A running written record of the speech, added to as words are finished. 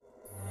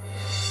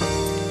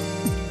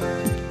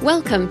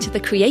Welcome to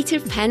the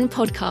Creative Pen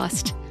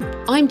podcast.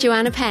 I'm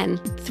Joanna Penn,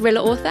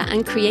 thriller author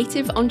and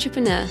creative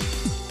entrepreneur,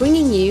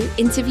 bringing you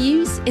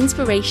interviews,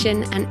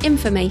 inspiration and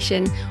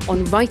information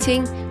on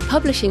writing,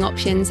 publishing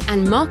options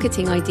and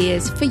marketing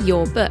ideas for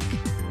your book.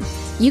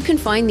 You can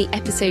find the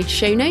episode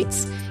show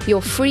notes,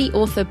 your free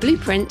author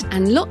blueprint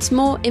and lots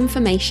more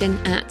information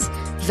at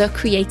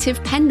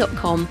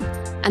thecreativepen.com,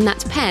 and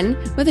that's pen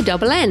with a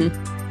double N.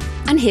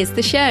 And here's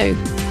the show.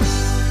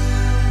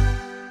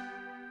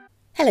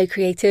 Hello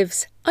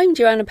creatives, I'm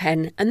Joanna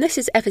Penn and this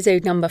is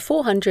episode number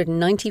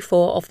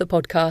 494 of the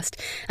podcast,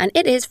 and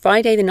it is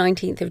Friday the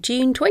 19th of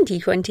June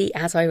 2020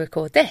 as I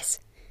record this.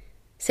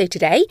 So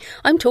today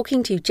I'm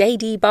talking to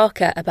JD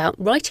Barker about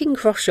writing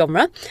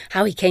cross-genre,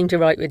 how he came to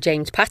write with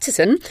James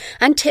Patterson,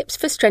 and tips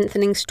for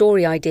strengthening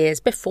story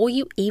ideas before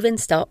you even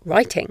start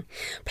writing.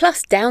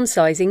 Plus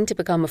downsizing to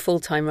become a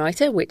full-time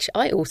writer, which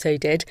I also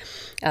did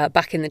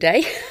back in the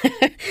day.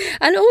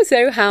 And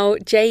also how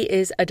Jay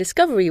is a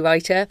discovery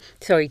writer.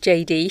 Sorry,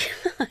 JD.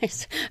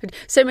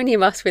 So many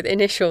of us with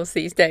initials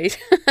these days.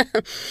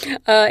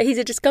 He's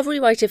a discovery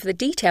writer for the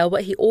detail,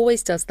 but he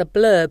always does the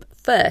blurb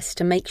first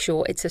to make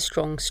sure it's a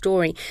strong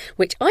story,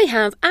 which I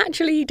have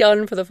actually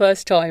done for the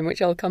first time,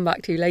 which I'll come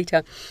back to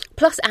later.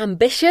 Plus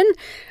ambition.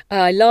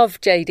 I love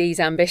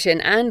JD's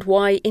ambition and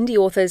why indie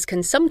authors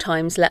can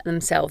sometimes let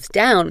themselves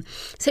down.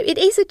 So it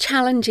is a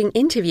challenging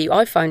interview.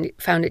 I found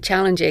it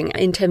challenging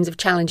in terms of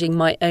challenging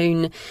my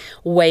own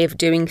way of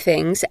doing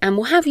things, and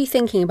will have you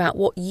thinking about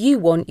what you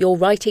want your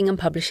writing and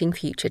publishing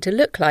future to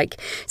look like.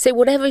 So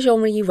whatever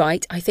genre you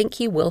write, I think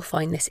you will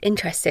find this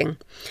interesting.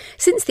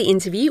 Since the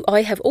interview,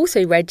 I have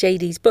also read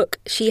JD's book,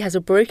 She Has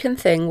a Broken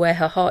Thing Where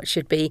Her Heart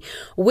Should Be,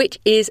 which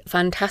is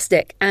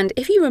fantastic. And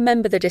if you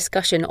remember the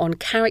discussion on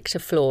character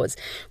flaws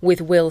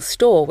with Will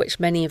Storr, which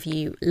many of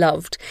you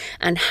loved,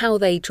 and how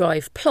they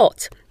drive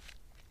plot,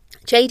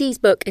 JD's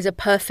book is a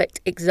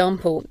perfect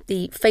example.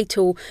 The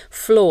fatal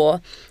flaw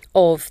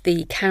of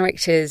the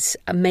characters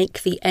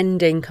make the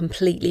ending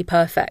completely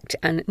perfect.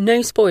 And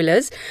no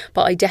spoilers,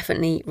 but I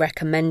definitely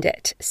recommend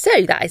it.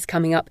 So that is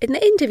coming up in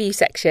the interview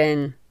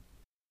section.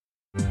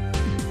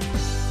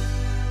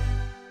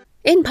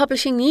 In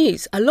publishing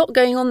news, a lot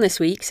going on this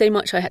week, so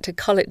much I had to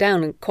cull it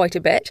down quite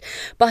a bit.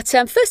 But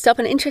first up,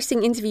 an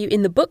interesting interview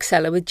in the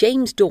Bookseller with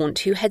James Daunt,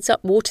 who heads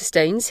up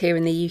Waterstones here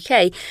in the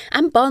UK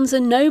and Barnes &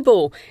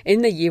 Noble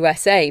in the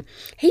USA.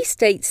 He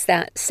states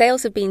that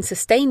sales have been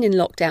sustained in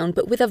lockdown,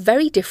 but with a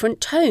very different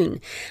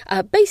tone.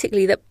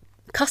 Basically, that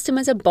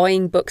customers are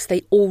buying books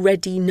they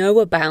already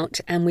know about,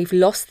 and we've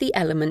lost the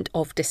element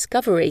of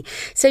discovery.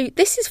 So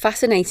this is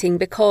fascinating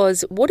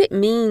because what it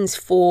means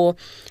for,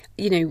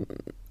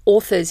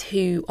 authors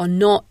who are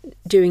not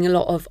doing a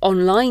lot of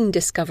online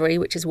discovery,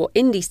 which is what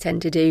indies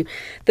tend to do,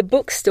 the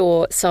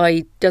bookstore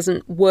side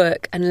doesn't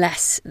work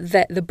unless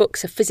the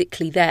books are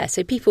physically there.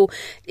 So people,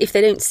 if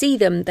they don't see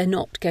them, they're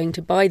not going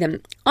to buy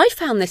them. I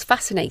found this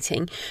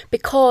fascinating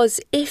because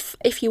if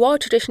you are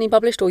traditionally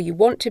published or you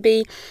want to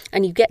be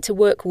and you get to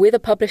work with a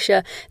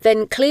publisher,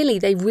 then clearly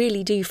they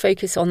really do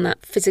focus on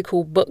that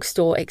physical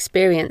bookstore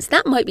experience.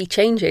 That might be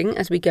changing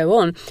as we go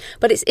on,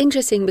 but it's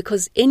interesting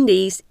because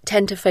indies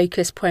tend to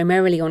focus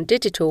primarily on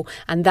digital,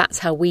 and that's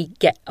how we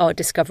get our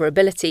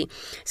discoverability.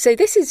 So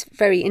this is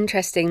very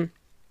interesting.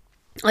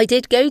 I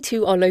did go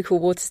to our local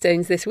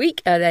Waterstones this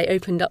week. They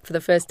opened up for the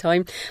first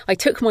time. I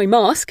took my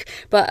mask,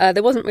 but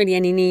there wasn't really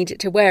any need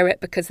to wear it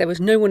because there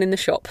was no one in the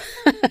shop.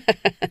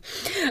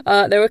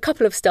 There were a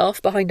couple of staff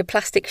behind a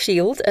plastic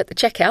shield at the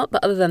checkout,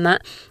 but other than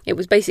that, it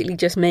was basically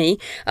just me.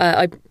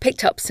 I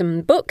picked up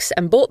some books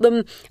and bought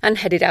them and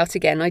headed out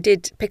again. I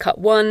did pick up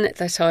one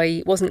that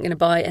I wasn't going to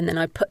buy, and then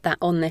I put that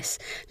on this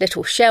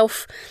little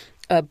shelf.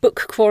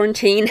 Book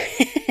quarantine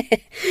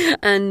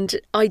and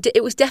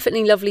it was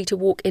definitely lovely to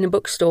walk in a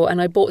bookstore, and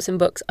I bought some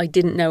books I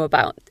didn't know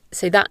about.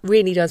 So that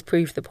really does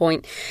prove the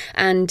point.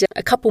 And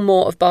a couple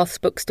more of Bath's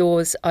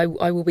bookstores I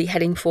will be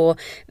heading for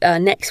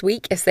next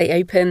week as they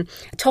open.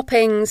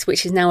 Toppings,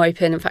 which is now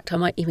open. In fact, I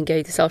might even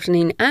go this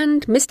afternoon.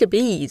 And Mr.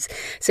 B's.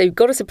 So you've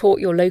got to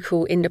support your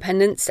local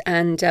independents.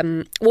 And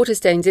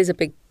Waterstones is a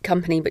big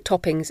company, but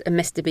Toppings and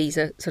Mr. B's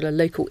are sort of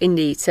local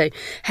indies. So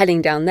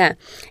heading down there.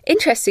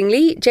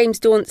 Interestingly, James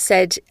Daunt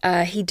said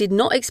he did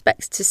not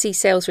expect to see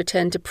sales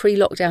return to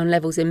pre-lockdown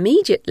levels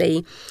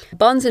immediately.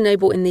 Barnes &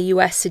 Noble in the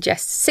US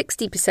suggests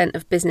 60%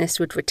 of business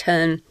would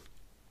return.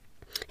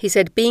 He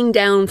said being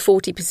down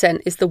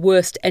 40% is the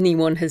worst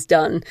anyone has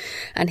done,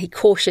 and he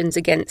cautions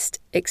against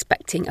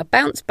expecting a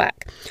bounce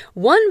back.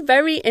 One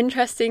very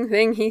interesting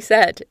thing he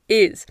said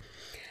is,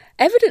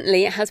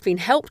 evidently it has been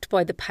helped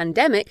by the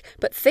pandemic,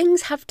 but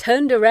things have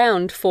turned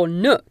around for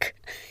Nook.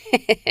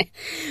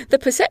 The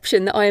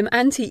perception that I am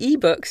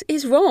anti-ebooks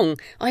is wrong.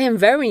 I am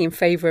very in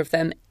favour of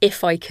them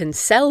if I can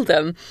sell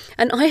them,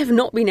 and I have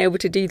not been able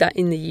to do that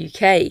in the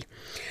UK.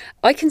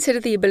 I consider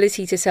the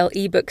ability to sell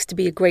ebooks to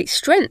be a great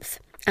strength,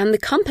 and the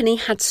company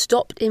had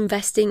stopped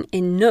investing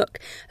in Nook.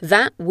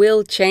 That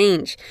will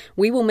change.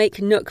 We will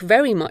make Nook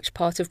very much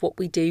part of what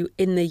we do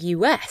in the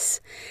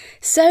US.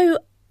 So,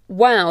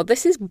 wow,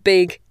 this is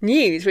big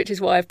news, which is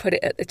why I've put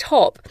it at the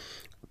top.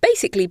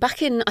 basically,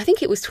 back in, I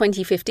think it was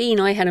 2015,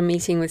 I had a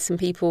meeting with some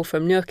people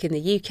from Nook in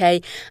the UK,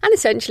 and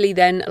essentially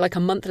then, like a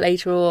month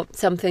later or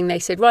something, they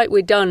said, right,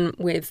 we're done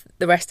with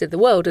the rest of the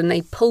world, and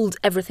they pulled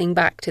everything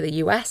back to the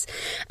US.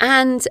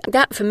 And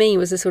that, for me,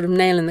 was a sort of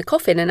nail in the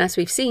coffin. And as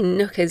we've seen,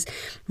 Nook has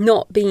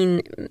not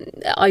been,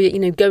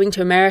 going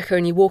to America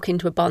and you walk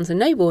into a Barnes &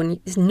 Noble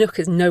and Nook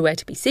is nowhere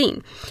to be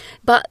seen.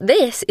 But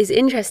this is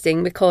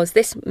interesting because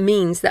this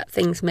means that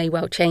things may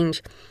well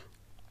change.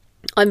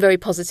 I'm very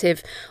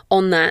positive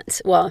on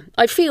that. Well,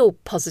 I feel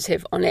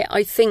positive on it.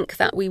 I think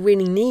that we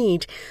really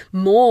need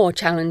more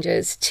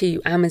challengers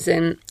to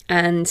Amazon.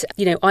 And,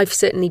 I've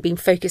certainly been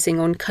focusing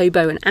on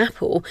Kobo and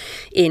Apple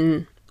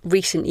in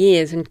recent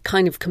years and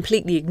kind of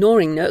completely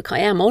ignoring Nook. I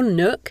am on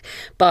Nook,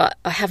 but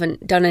I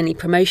haven't done any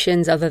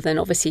promotions other than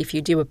obviously if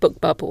you do a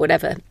BookBub or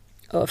whatever,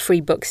 or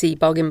free Booksy,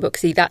 bargain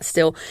Booksy, that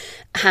still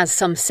has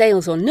some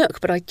sales on Nook,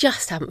 but I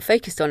just haven't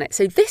focused on it.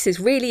 So this is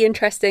really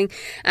interesting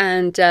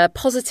and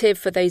positive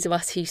for those of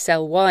us who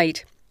sell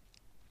wide.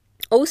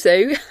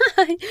 Also,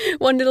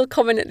 one little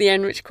comment at the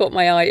end which caught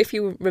my eye. If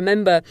you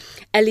remember,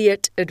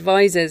 Elliott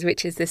Advisors,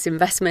 which is this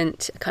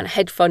investment kind of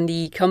hedge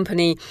fundy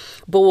company,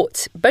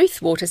 bought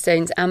both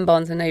Waterstones and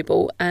Barnes &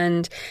 Noble.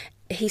 And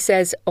he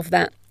says of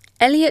that,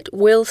 Elliott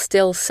will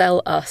still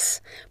sell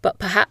us, but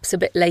perhaps a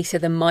bit later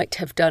than might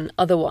have done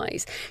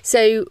otherwise.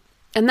 So,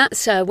 and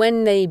that's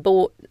when they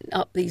bought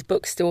up these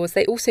bookstores.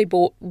 They also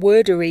bought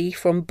Wordery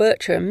from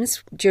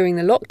Bertram's during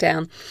the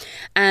lockdown,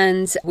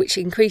 and which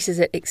increases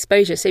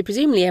exposure. So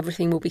presumably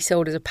everything will be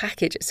sold as a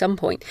package at some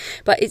point.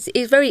 But it's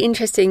very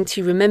interesting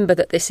to remember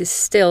that this is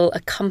still a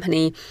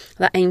company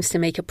that aims to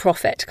make a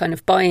profit, kind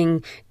of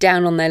buying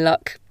down on their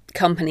luck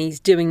companies,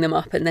 doing them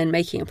up and then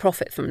making a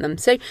profit from them.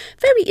 So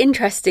very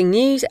interesting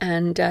news,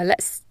 and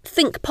let's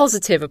think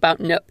positive about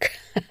Nook.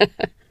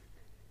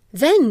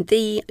 Then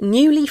the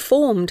newly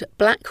formed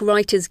Black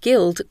Writers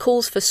Guild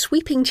calls for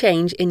sweeping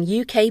change in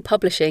UK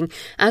publishing,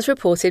 as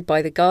reported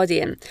by The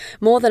Guardian.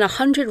 More than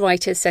 100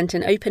 writers sent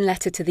an open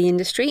letter to the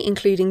industry,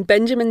 including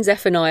Benjamin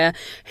Zephaniah,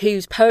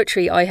 whose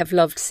poetry I have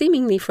loved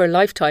seemingly for a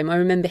lifetime. I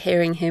remember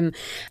hearing him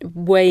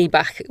way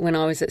back when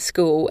I was at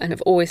school and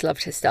have always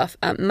loved his stuff.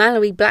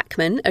 Mallory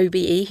Blackman,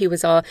 OBE, who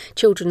was our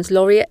children's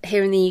laureate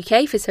here in the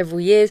UK for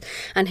several years,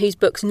 and whose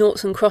books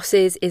Noughts and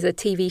Crosses is a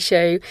TV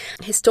show.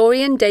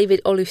 Historian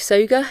David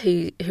Olusoga,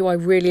 who I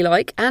really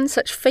like, and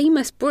such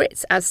famous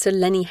Brits as Sir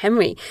Lenny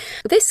Henry.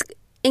 This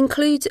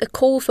includes a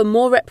call for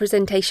more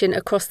representation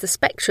across the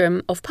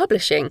spectrum of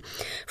publishing,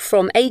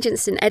 from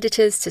agents and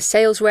editors to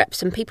sales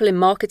reps and people in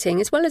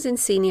marketing, as well as in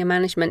senior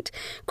management.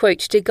 Quote,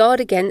 to guard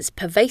against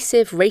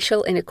pervasive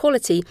racial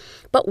inequality,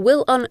 but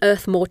will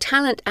unearth more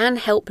talent and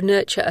help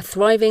nurture a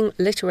thriving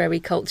literary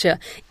culture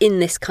in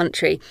this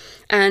country.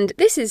 And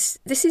this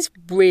is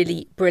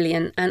really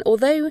brilliant. And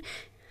although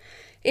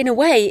in a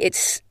way,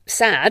 it's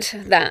sad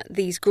that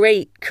these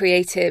great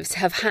creatives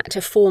have had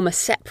to form a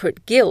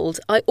separate guild.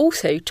 I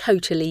also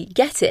totally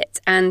get it.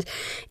 And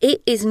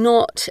it is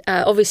not,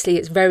 obviously,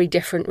 it's very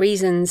different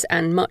reasons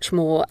and much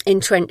more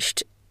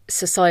entrenched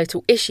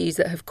societal issues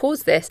that have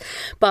caused this,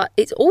 but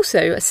it's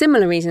also a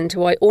similar reason to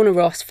why Orna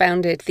Ross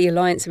founded the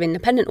Alliance of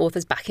Independent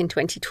Authors back in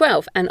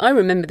 2012. And I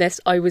remember this,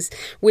 I was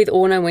with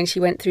Orna when she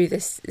went through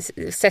this,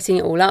 setting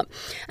it all up.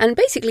 And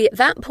basically at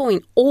that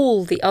point,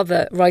 all the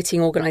other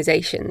writing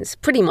organisations,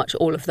 pretty much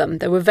all of them,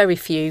 there were very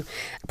few,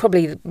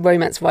 probably the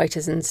romance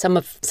writers and some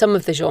of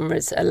the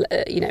genres,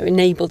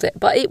 enabled it.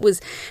 But it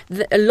was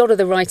a lot of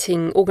the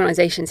writing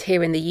organisations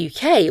here in the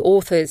UK,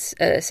 authors,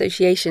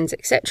 associations,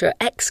 etc.,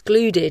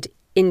 excluded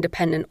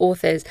independent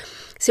authors.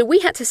 So we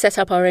had to set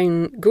up our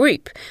own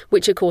group,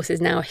 which of course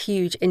is now a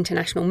huge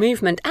international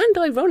movement. And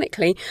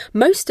ironically,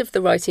 most of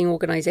the writing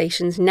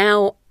organisations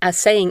now are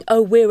saying,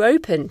 oh, we're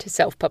open to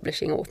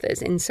self-publishing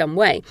authors in some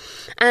way.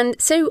 And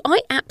so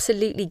I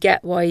absolutely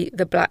get why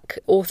the Black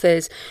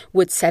authors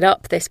would set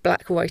up this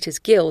Black Writers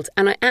Guild.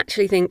 And I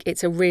actually think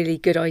it's a really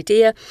good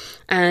idea.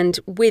 And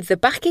with the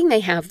backing they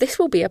have, this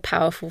will be a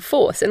powerful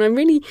force. And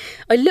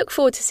I look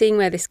forward to seeing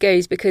where this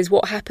goes, because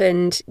what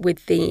happened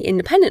with the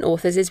independent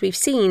authors is we've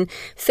seen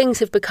things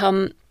have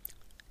become,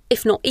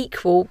 if not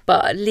equal,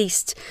 but at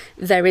least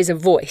there is a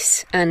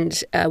voice,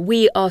 and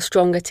we are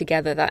stronger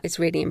together. That is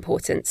really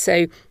important.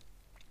 So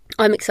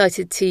I'm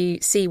excited to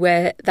see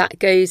where that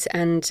goes.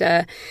 And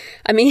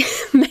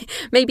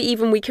maybe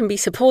even we can be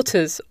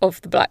supporters of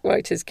the Black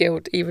Writers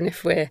Guild, even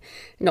if we're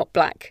not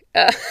black.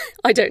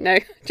 I don't know,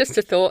 just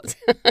a thought.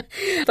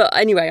 But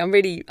anyway, I'm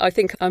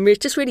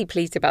just really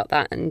pleased about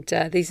that. And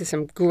these are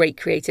some great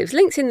creatives.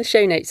 Links in the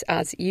show notes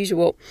as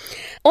usual.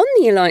 On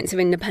the Alliance of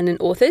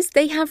Independent Authors,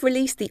 they have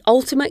released the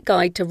ultimate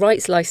guide to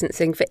rights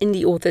licensing for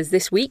indie authors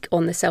this week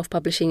on the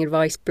Self-Publishing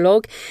Advice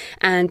blog.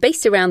 And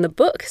based around the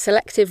book,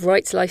 Selective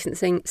Rights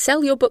Licensing,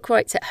 Sell Your Book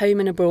Rights at Home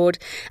and Abroad,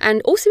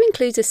 and also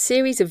includes a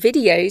series of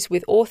videos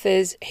with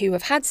authors who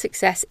have had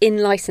success in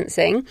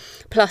licensing,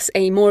 plus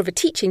a more of a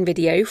teaching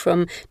video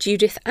from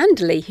Judith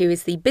Anderley, who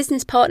is the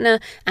business partner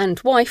and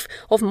wife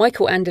of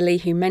Michael Anderley,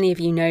 who many of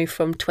you know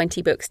from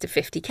 20 Books to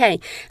 50k.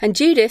 And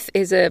Judith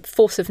is a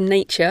force of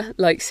nature.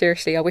 Like,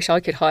 seriously, I wish I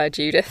could hire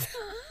Judith.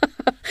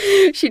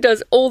 She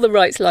does all the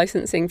rights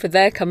licensing for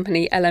their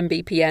company,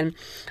 LMBPN.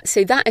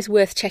 So that is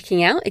worth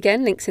checking out.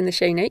 Again, links in the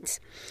show notes.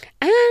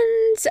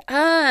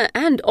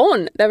 And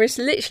on. There is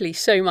literally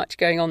so much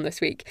going on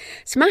this week.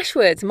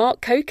 Smashwords,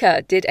 Mark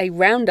Coker did a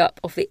roundup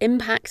of the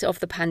impact of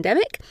the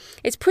pandemic.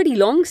 It's pretty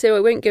long, so I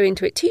won't go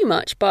into it too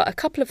much, but a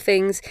couple of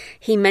things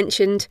he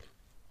mentioned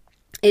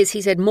is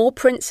he said more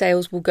print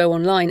sales will go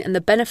online and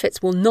the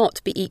benefits will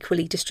not be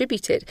equally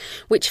distributed,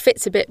 which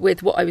fits a bit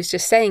with what I was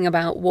just saying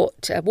about what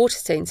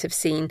Waterstones have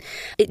seen.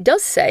 It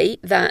does say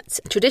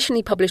that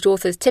traditionally published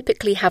authors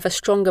typically have a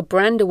stronger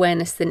brand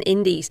awareness than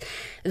indies.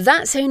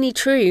 That's only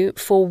true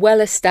for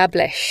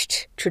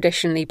well-established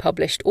traditionally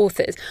published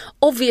authors.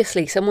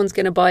 Obviously, someone's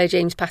going to buy a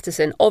James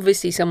Patterson.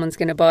 Obviously, someone's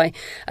going to buy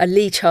a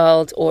Lee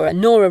Child or a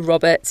Nora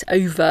Roberts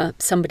over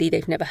somebody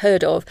they've never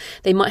heard of.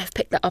 They might have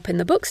picked that up in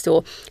the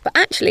bookstore. But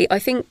actually, I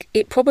think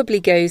it probably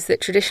goes that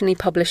traditionally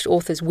published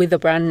authors with a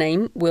brand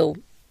name will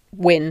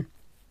win,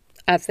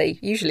 as they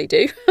usually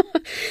do.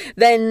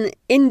 Then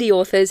indie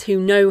authors who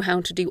know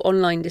how to do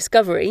online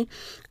discovery,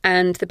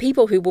 and the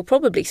people who will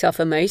probably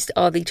suffer most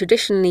are the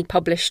traditionally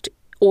published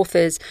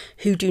authors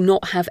who do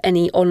not have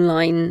any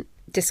online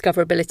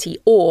discoverability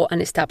or an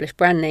established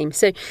brand name.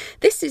 So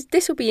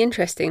this will be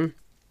interesting.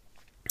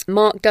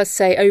 Mark does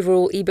say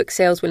overall ebook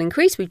sales will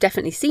increase. We've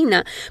definitely seen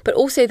that, but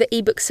also the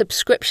ebook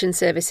subscription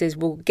services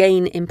will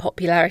gain in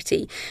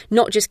popularity.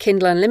 Not just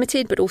Kindle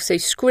Unlimited, but also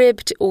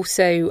Scribd,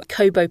 also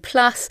Kobo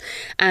Plus,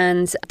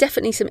 and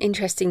definitely some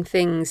interesting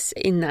things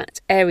in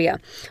that area.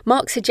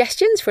 Mark's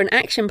suggestions for an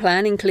action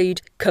plan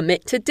include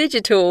commit to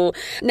digital.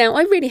 Now,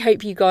 I really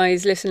hope you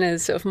guys,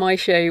 listeners of my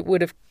show,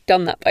 would have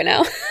done that by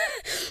now.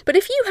 But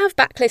if you have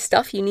backlist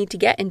stuff you need to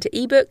get into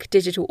ebook,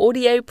 digital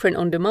audio, print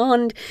on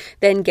demand,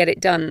 then get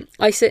it done.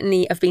 I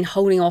certainly have been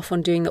holding off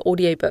on doing the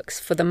audiobooks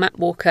for the Matt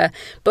Walker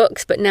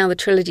books, but now the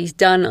trilogy's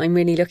done, I'm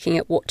really looking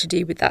at what to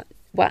do with that.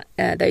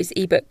 Those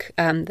ebook,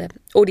 the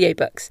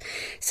audiobooks.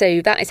 So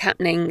that is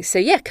happening. So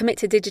yeah, commit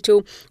to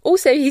digital.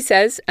 Also, he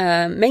says,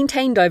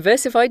 maintain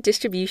diversified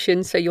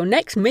distribution so your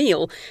next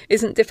meal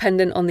isn't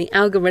dependent on the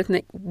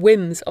algorithmic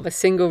whims of a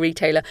single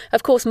retailer.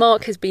 Of course,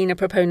 Mark has been a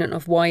proponent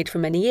of wide for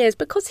many years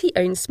because he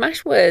owns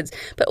Smashwords,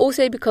 but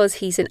also because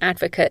he's an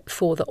advocate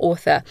for the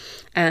author.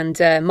 And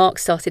Mark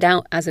started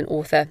out as an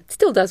author,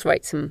 still does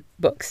write some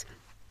books.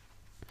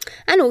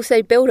 And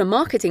also build a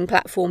marketing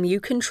platform you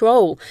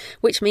control,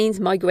 which means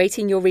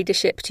migrating your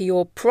readership to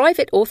your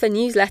private author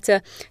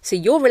newsletter so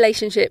your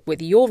relationship with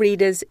your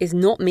readers is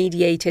not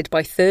mediated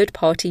by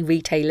third-party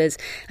retailers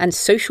and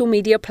social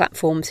media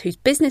platforms whose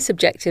business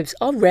objectives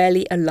are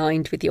rarely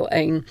aligned with your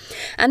own.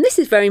 And this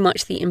is very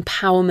much the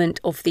empowerment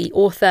of the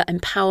author,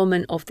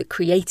 empowerment of the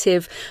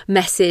creative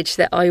message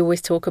that I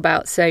always talk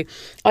about. So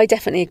I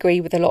definitely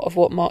agree with a lot of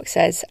what Mark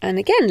says. And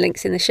again,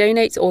 links in the show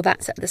notes, or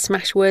that's at the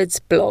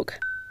Smashwords blog.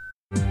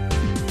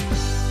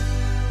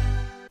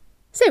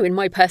 So in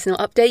my personal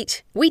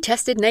update, we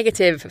tested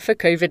negative for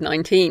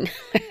COVID-19.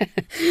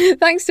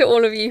 Thanks to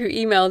all of you who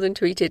emailed and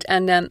tweeted.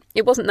 And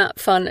it wasn't that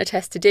fun a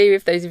test to do.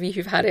 If those of you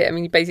who've had it, I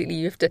mean, basically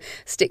you have to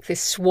stick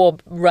this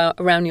swab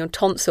around your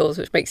tonsils,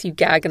 which makes you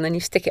gag, and then you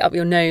stick it up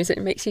your nose and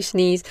it makes you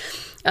sneeze.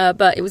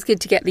 But it was good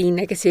to get the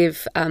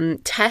negative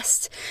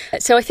test.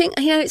 So I think,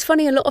 it's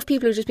funny, a lot of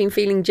people have just been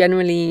feeling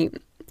generally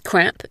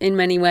crap in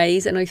many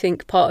ways, and I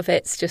think part of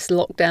it's just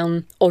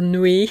lockdown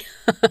ennui.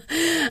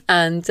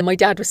 And my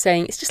dad was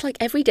saying it's just like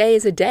every day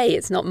is a day.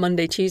 It's not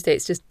Monday, Tuesday,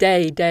 it's just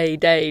day.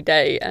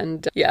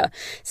 And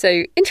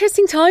so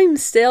interesting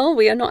times still.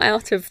 We are not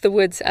out of the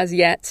woods as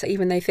yet,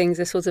 even though things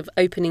are sort of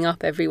opening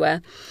up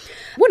everywhere.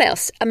 What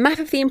else? A Map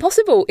of the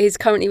Impossible is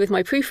currently with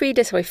my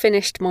proofreader, so I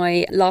finished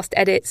my last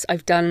edits.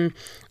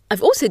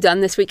 I've also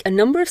done this week a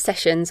number of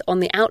sessions on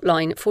the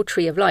outline for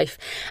Tree of Life.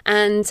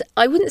 And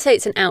I wouldn't say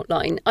it's an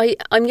outline.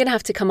 I'm going to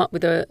have to come up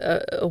with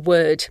a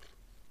word.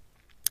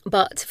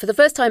 But for the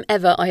first time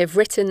ever, I have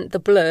written the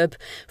blurb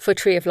for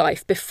Tree of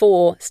Life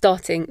before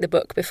starting the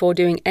book, before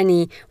doing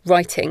any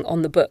writing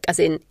on the book, as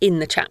in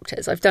the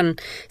chapters. I've done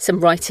some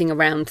writing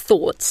around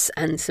thoughts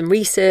and some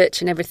research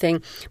and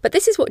everything. But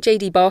this is what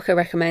J.D. Barker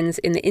recommends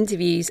in the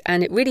interviews,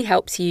 and it really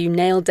helps you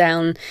nail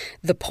down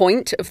the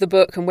point of the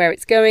book and where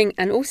it's going.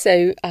 And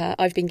also,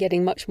 I've been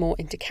getting much more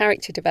into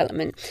character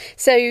development.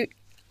 So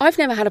I've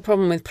never had a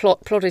problem with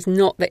plot. Plot is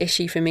not the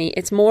issue for me.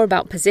 It's more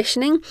about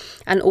positioning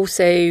and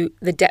also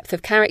the depth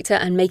of character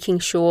and making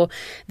sure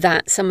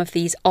that some of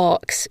these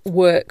arcs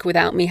work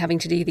without me having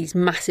to do these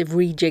massive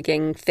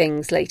rejigging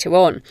things later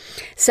on.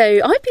 So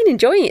I've been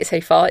enjoying it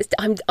so far.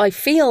 I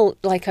feel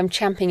like I'm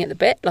champing at the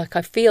bit. Like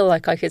I feel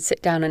like I could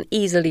sit down and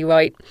easily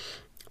write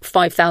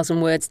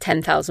 5,000 words,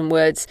 10,000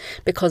 words,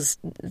 because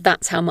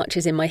that's how much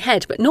is in my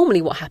head. But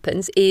normally what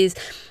happens is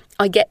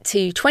I get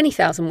to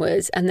 20,000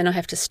 words and then I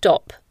have to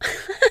stop,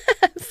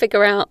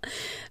 figure out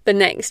the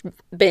next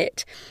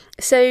bit.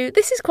 So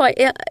this is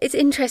it's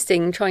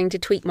interesting trying to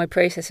tweak my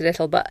process a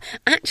little, but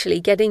actually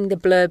getting the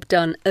blurb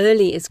done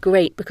early is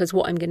great, because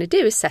what I'm going to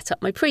do is set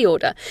up my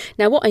pre-order.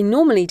 Now, what I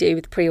normally do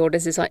with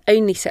pre-orders is I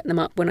only set them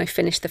up when I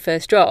finish the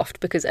first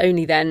draft, because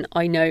only then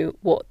I know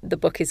what the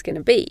book is going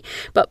to be.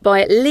 But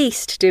by at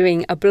least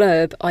doing a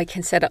blurb, I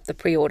can set up the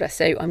pre-order.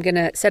 So I'm going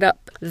to set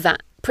up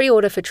that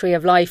pre-order for Tree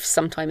of Life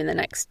sometime in the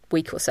next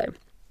week or so.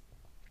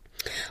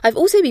 I've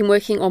also been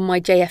working on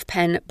my JF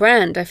Pen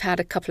brand. I've had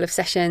a couple of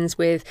sessions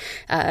with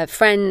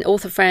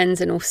author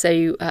friends, and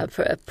also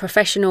a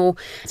professional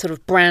sort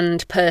of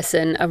brand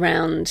person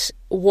around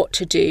what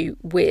to do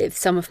with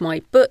some of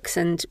my books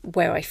and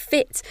where I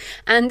fit.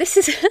 And this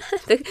is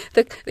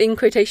in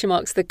quotation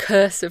marks, the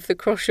curse of the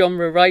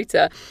cross-genre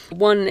writer.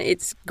 One,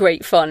 it's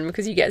great fun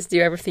because you get to do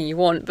everything you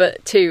want,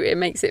 but two, it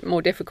makes it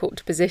more difficult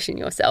to position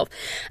yourself.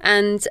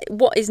 And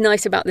what is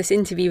nice about this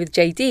interview with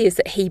JD is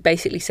that he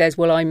basically says,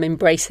 well, I'm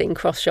embracing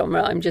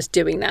cross-genre, I'm just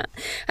doing that.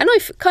 And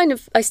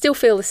I still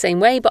feel the same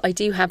way, but I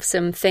do have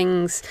some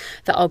things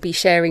that I'll be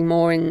sharing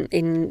more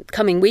in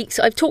coming weeks.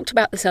 I've talked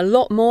about this a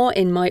lot more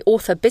in my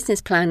author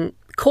business plan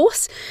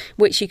course,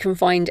 which you can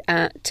find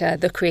at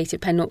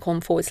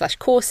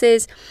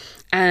thecreativepen.com/courses.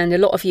 And a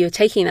lot of you are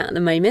taking that at the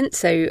moment,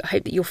 so I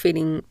hope that you're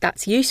feeling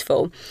that's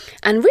useful.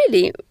 And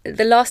really,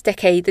 the last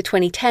decade, the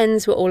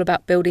 2010s, were all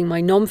about building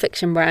my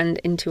non-fiction brand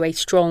into a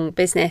strong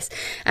business.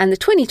 And the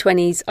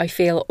 2020s, I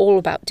feel, are all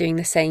about doing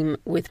the same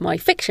with my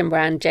fiction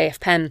brand, JF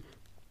Pen.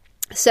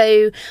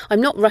 So I'm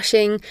not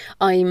rushing,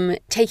 I'm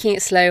taking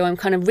it slow, I'm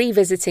kind of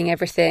revisiting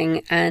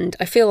everything, and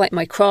I feel like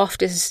my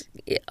craft is,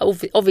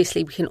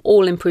 obviously we can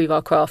all improve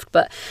our craft,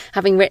 but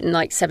having written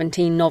like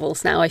 17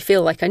 novels now, I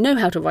feel like I know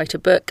how to write a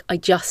book. I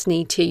just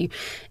need to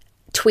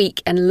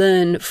tweak and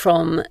learn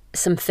from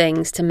some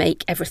things to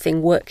make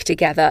everything work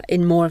together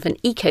in more of an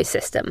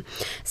ecosystem.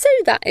 So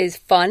that is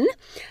fun.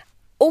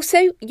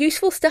 Also,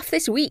 useful stuff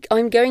this week.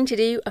 I'm going to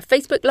do a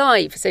Facebook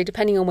Live, so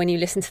depending on when you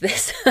listen to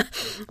this,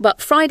 but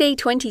Friday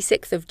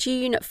 26th of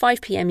June at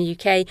 5 p.m.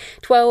 UK,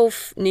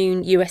 12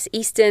 noon US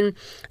Eastern.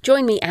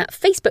 Join me at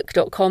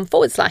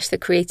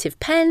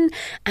facebook.com/thecreativepen,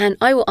 and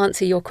I will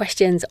answer your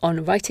questions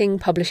on writing,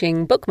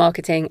 publishing, book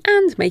marketing,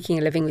 and making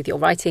a living with your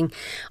writing.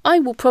 I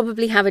will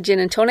probably have a gin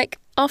and tonic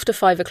after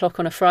 5 o'clock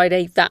on a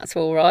Friday. That's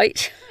all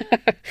right.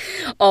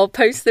 I'll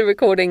post the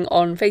recording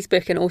on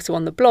Facebook and also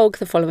on the blog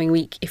the following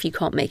week if you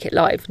can't make it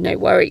live. No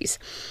worries.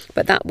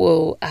 But that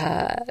will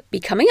be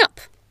coming up.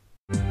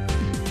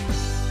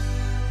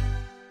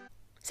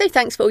 So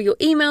thanks for all your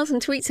emails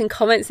and tweets and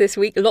comments this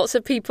week. Lots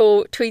of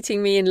people tweeting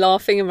me and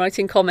laughing and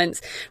writing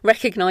comments,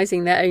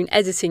 recognising their own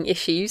editing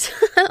issues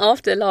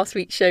after last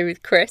week's show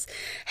with Chris.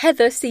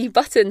 Heather C.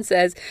 Button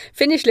says,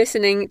 finished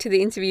listening to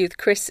the interview with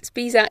Chris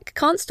Spizak.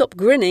 Can't stop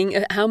grinning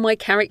at how my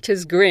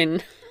characters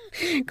grin.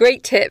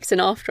 Great tips. And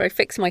after I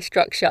fix my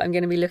structure, I'm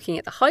going to be looking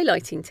at the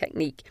highlighting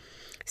technique.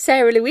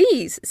 Sarah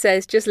Louise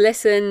says, just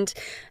listened,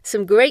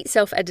 some great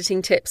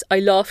self-editing tips.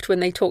 I laughed when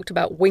they talked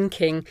about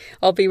winking.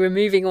 I'll be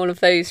removing all of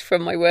those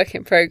from my work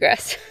in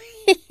progress.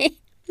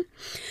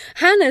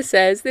 Hannah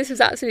says, this was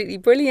absolutely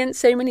brilliant.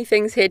 So many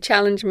things here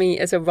challenge me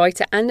as a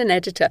writer and an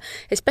editor,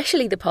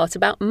 especially the part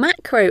about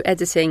macro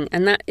editing.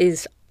 And that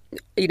is,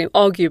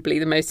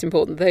 arguably the most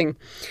important thing.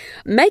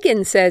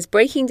 Megan says,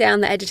 breaking down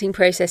the editing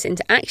process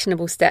into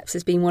actionable steps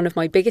has been one of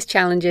my biggest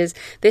challenges.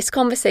 This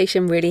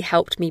conversation really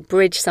helped me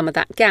bridge some of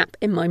that gap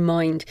in my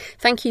mind.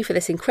 Thank you for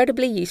this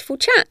incredibly useful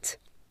chat.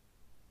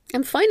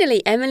 And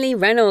finally, Emily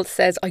Reynolds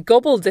says, I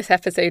gobbled this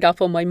episode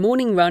up on my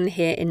morning run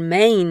here in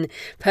Maine.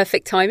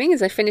 Perfect timing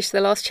as I finished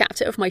the last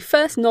chapter of my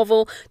first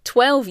novel,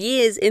 12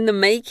 years in the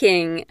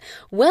making.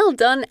 Well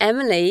done,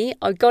 Emily.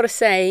 I've got to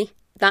say,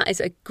 that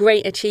is a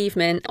great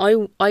achievement. I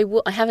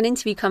have an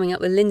interview coming up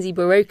with Lindsay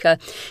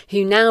Baroka,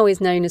 who now is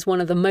known as one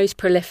of the most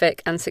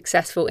prolific and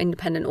successful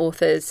independent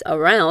authors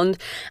around.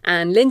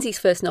 And Lindsay's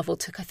first novel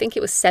took, I think it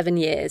was 7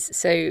 years.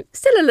 So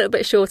still a little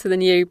bit shorter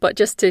than you. But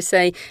just to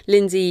say,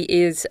 Lindsay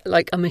is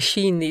like a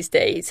machine these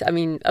days. I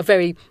mean, a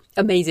very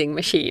amazing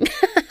machine.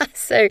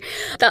 So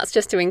that's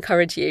just to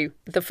encourage you.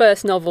 The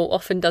first novel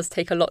often does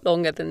take a lot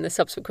longer than the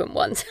subsequent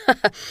ones.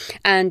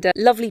 And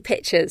lovely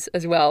pictures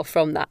as well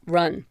from that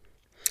run.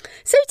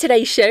 So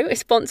today's show is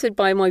sponsored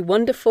by my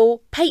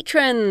wonderful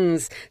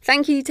patrons.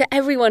 Thank you to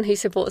everyone who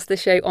supports the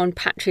show on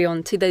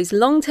Patreon, to those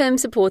long-term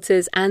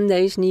supporters and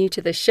those new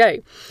to the show.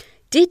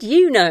 Did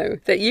you know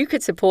that you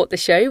could support the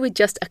show with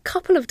just a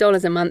couple of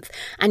dollars a month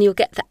and you'll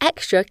get the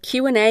extra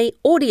Q&A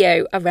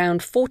audio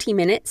around 40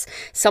 minutes,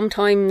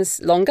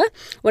 sometimes longer,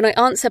 when I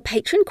answer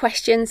patron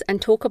questions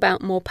and talk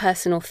about more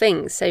personal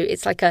things. So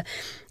it's like a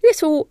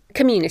little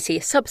community,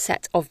 a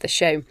subset of the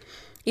show.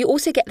 You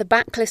also get the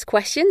backlist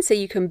questions, so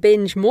you can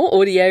binge more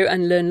audio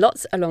and learn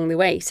lots along the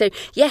way. So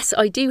yes,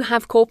 I do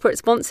have corporate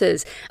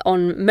sponsors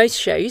on most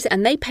shows,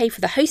 and they pay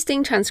for the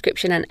hosting,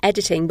 transcription and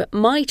editing, but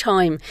my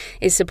time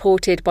is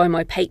supported by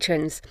my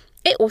patrons.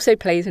 It also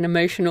plays an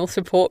emotional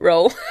support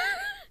role.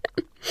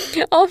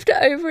 After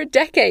over a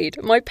decade,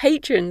 my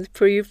patrons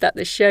prove that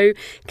the show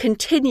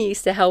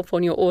continues to help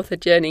on your author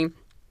journey.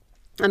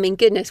 I mean,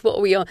 goodness, what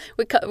are we on?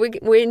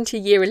 We're into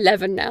year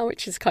 11 now,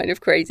 which is kind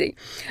of crazy.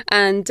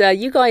 And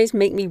you guys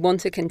make me want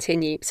to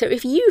continue. So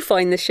if you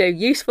find the show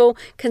useful,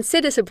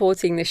 consider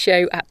supporting the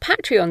show at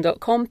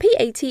patreon.com,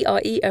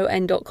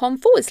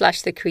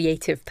 patreon.com/The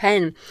Creative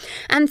Pen.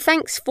 And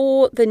thanks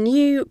for the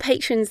new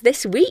patrons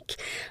this week: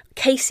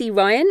 Casey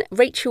Ryan,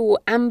 Rachel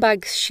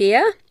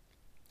Ambag-Shear,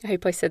 I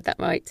hope I said that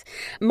right,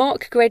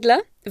 Mark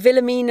Gredler,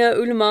 Wilhelmina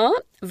Ulmar,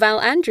 Val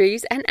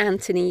Andrews and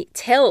Anthony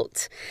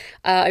Tilt.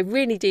 I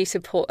really do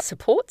support.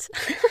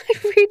 I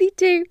really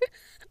do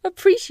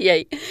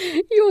appreciate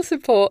your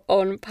support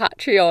on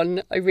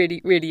Patreon. I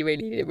really, really,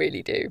 really,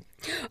 really do.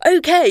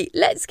 Okay,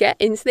 let's get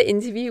into the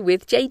interview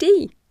with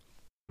JD.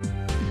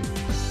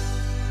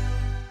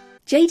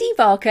 JD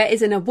Barker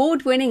is an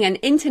award-winning and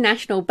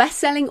international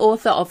best-selling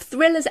author of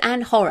thrillers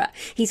and horror.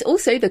 He's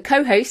also the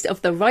co-host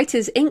of the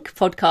Writers Inc.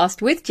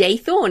 podcast with Jay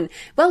Thorne.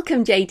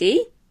 Welcome, JD.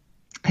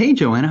 Hey,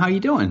 Joanna, how you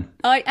doing?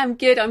 I am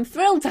good. I'm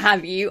thrilled to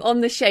have you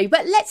on the show.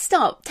 But let's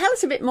start. Tell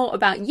us a bit more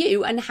about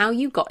you and how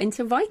you got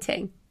into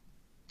writing.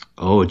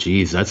 Oh,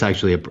 geez, that's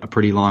actually a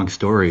pretty long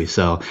story.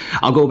 So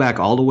I'll go back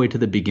all the way to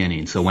the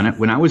beginning. So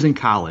when I was in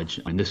college,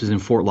 and this was in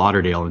Fort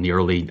Lauderdale in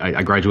the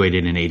I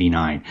graduated in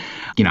 '89.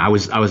 I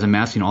was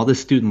amassing all this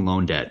student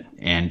loan debt,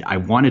 and I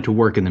wanted to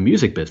work in the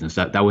music business.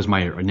 That was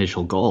my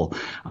initial goal.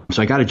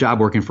 So I got a job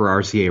working for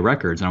RCA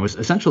Records, and I was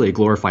essentially a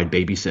glorified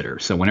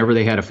babysitter. So whenever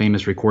they had a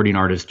famous recording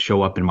artist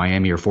show up in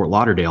Miami or Fort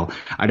Lauderdale,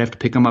 I'd have to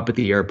pick them up at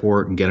the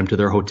airport and get them to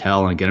their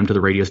hotel and get them to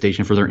the radio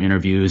station for their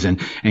interviews and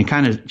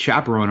kind of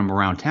chaperone them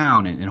around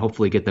town and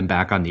hopefully get them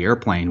back on the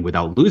airplane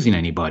without losing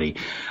anybody.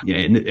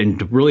 And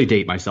to really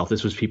date myself,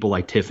 this was people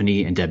like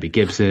Tiffany and Debbie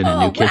Gibson and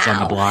New Kids on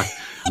the Block,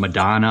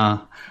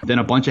 Madonna, then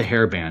a bunch of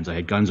hair bands. I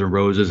had Guns N'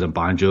 Roses and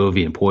Bon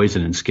Jovi and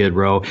Poison and Skid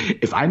Row.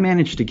 If I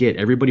managed to get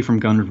everybody from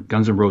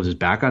Guns N' Roses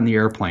back on the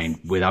airplane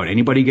without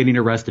anybody getting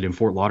arrested in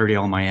Fort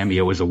Lauderdale and Miami,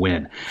 it was a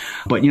win.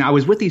 But, I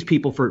was with these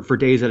people for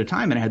days at a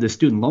time, and I had this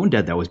student loan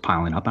debt that was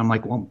piling up. I'm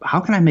like, well, how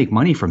can I make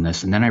money from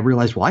this? And then I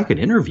realized, well, I could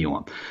interview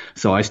them.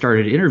 So I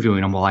started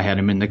interviewing them while I had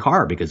them in the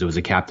car because it was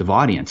a captive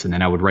audience. And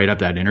then I would write up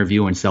that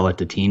interview and sell it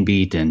to Teen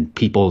Beat and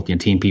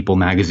Teen People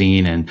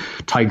magazine and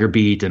Tiger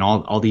Beat and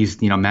all these,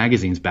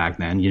 magazines back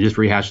then. You just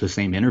rehash the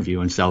same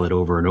interview and sell it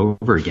over and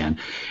over again.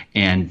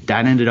 And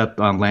that ended up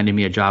landing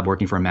me a job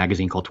working for a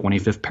magazine called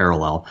 25th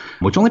Parallel,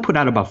 which only put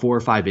out about 4 or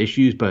 5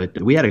 issues,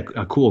 but we had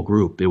a cool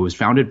group. It was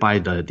founded by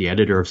the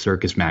editor of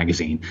Circus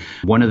Magazine.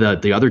 One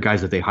of the other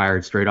guys that they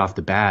hired straight off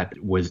the bat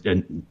was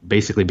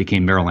basically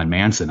became Marilyn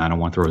Manson. I don't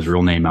want to throw his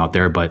real name out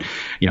there, but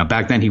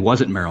back then he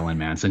wasn't Marilyn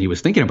Manson. He was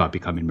thinking about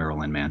becoming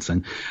Marilyn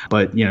Manson.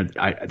 But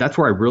that's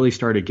where I really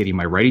started getting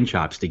my writing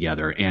chops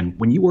together. And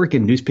when you work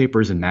in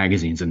newspapers and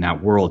magazines in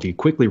that world, you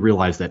quickly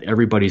realize that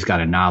everybody's got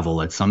a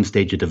novel at some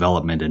stage of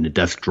development in a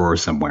desk drawer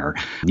somewhere.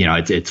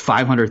 It's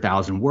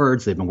 500,000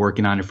 words. They've been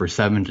working on it for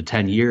 7 to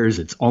 10 years.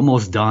 It's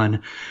almost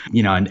done,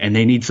 and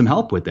they need some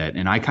help with it.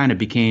 And I kind of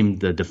became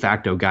the de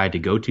facto guy to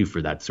go to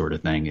for that sort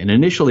of thing. And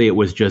initially it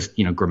was just,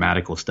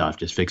 grammatical stuff,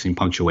 just fixing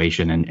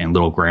punctuation and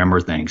little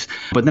grammar things.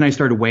 But then I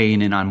started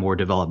weighing in on more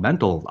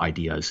developmental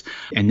ideas.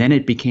 And then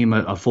it became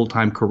a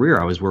full-time career.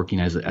 I was working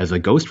as a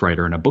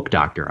ghostwriter and a book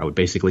doctor. I would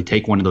basically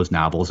take one of those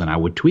novels and I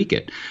would tweak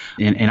it.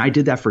 And I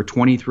did that for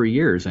 23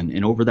 years.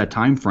 And over that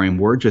time frame,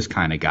 word just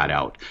kind of got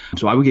out.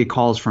 So I would get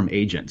calls from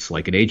agents.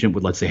 Like an agent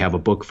would, let's say, have a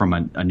book from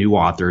a new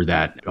author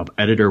that an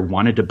editor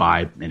wanted to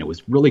buy, and it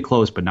was really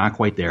close, but not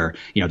quite there.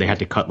 They had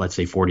to cut, let's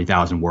say,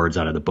 40,000 words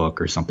out of the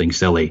book or something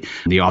silly.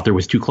 The author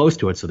was too close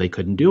to it, so they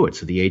couldn't do it.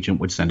 So the agent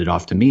would send it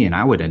off to me, and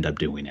I would end up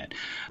doing it.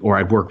 Or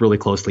I'd work really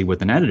closely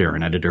with an editor.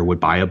 An editor would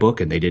buy a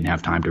book, and they didn't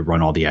have time to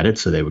run all the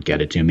edits, so they would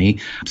get it to me.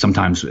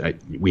 Sometimes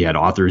we had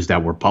authors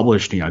that were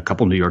published, a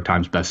couple New York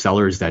Times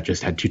bestsellers that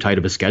just had too tight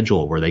of a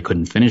schedule where they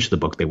couldn't finish the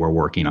book they were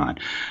working on.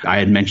 I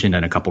had mentioned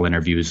in a couple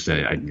interviews,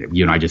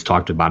 I just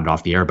talked about it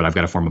off the air, but I've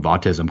got a form of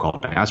autism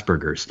called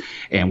Asperger's.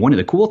 And one of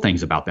the cool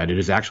things about that,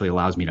 it actually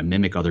allows me to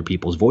mimic other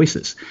people's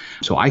voices.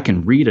 So I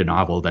can read a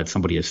novel that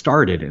somebody has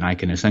started, and I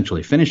can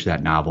essentially finish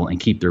that novel and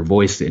keep their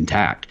voice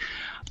intact.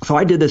 So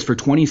I did this for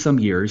 20 some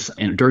years.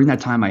 And during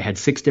that time, I had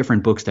 6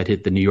 different books that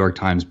hit the New York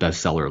Times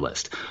bestseller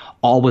list,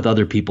 all with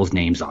other people's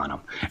names on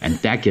them. And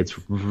that gets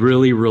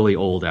really, really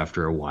old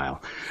after a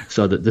while.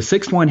 So the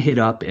 6th one hit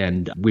up,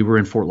 and we were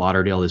in Fort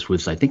Lauderdale. This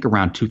was, I think,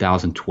 around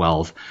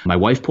 2012. My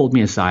wife pulled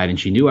me aside, and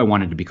she knew I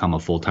wanted to become a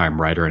full-time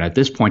writer. And at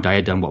this point, I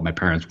had done what my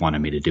parents wanted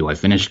me to do. I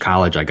finished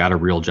college. I got a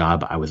real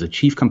job. I was a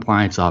chief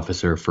compliance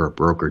officer for a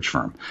brokerage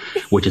firm,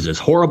 which is as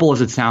horrible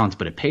as it sounds,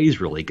 but it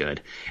pays really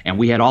good. And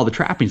we had all the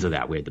trappings of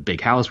that. We had the big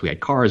house. We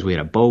had cars. We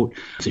had a boat.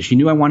 So she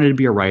knew I wanted to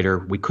be a writer.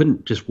 We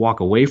couldn't just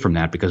walk away from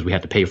that because we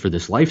had to pay for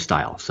this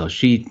lifestyle. So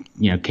she,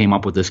 came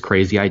up with this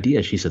crazy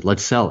idea. She said,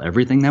 let's sell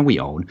everything that we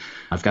own.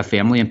 I've got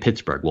family in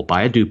Pittsburgh. We'll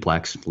buy a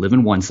duplex, live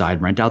in one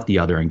side, rent out the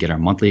other, and get our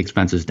monthly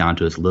expenses down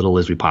to as little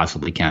as we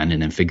possibly can,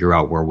 and then figure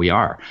out where we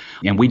are.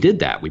 And we did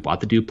that. We bought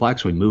the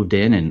duplex. We moved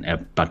in, and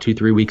about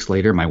 2-3 weeks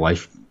later, my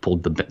wife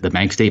pulled the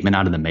bank statement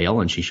out of the mail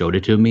and she showed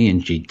it to me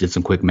and she did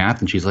some quick math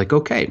and she's like,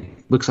 okay,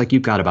 looks like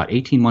you've got about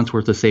 18 months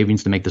worth of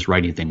savings to make this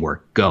writing thing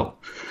work. Go.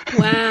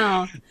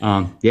 Wow.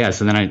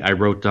 So then I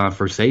wrote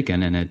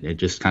Forsaken, and it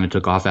just kind of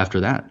took off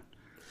after that.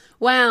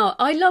 Wow,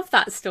 I love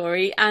that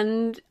story,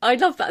 and I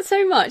love that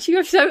so much.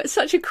 You have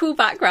such a cool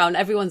background.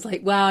 Everyone's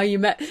like, wow, you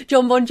met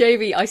John Bon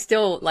Jovi. I'm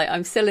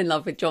still in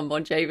love with John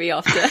Bon Jovi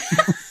after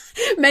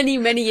many,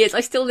 many years.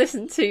 I still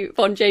listen to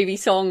Bon Jovi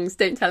songs.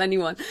 Don't tell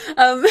anyone.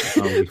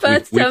 We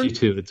do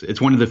too. It's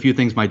one of the few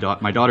things my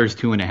daughter's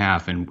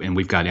 2.5, and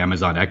we've got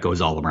Amazon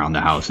Echoes all around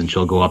the house, and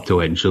she'll go up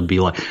to it and she'll be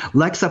like,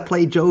 Alexa,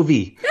 play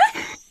Jovi.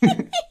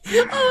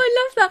 Oh,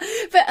 I love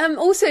that. But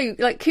also,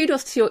 like,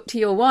 kudos to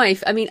your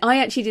wife. I mean, I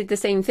actually did the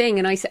same thing,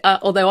 and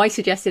although I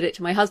suggested it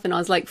to my husband, I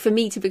was like, for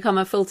me to become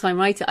a full-time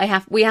writer,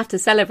 we have to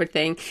sell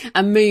everything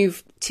and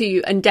move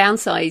to and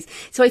downsize.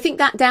 So I think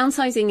that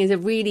downsizing is a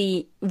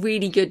really,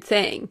 really good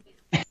thing.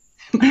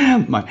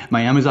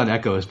 My Amazon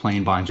Echo is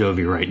playing Bon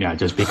Jovi right now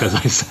just because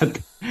I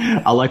said,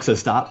 Alexa,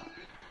 stop.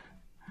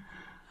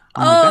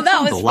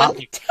 That was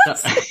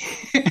fantastic.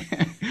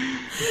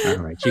 All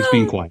right, she's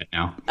being quiet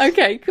now.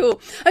 Okay,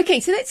 cool. Okay,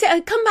 so let's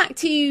come back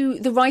to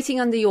the writing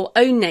under your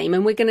own name,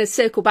 and we're going to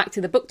circle back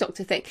to the Book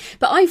Doctor thing.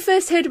 But I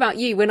first heard about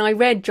you when I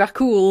read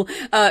Dracul,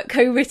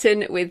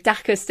 co-written with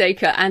Dacre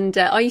Stoker, and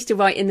I used to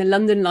write in the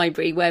London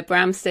Library where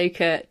Bram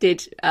Stoker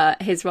did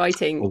his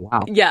writing. Oh,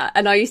 wow. Yeah,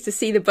 and I used to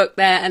see the book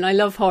there, and I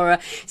love horror.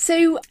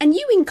 So, and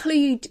you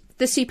include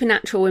the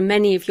supernatural in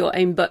many of your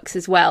own books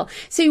as well.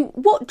 So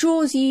what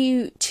draws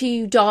you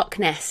to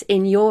darkness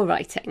in your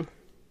writing?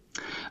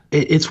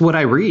 It's what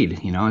I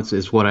read,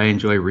 it's what I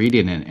enjoy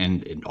reading.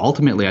 And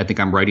ultimately, I think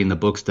I'm writing the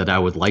books that I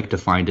would like to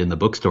find in the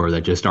bookstore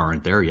that just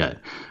aren't there yet.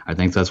 I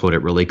think that's what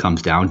it really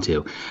comes down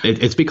to.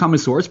 It's become a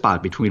sore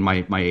spot between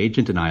my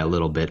agent and I a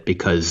little bit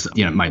because,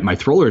 my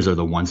thrillers are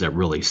the ones that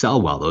really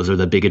sell well. Those are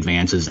the big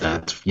advances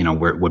that,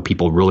 what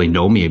people really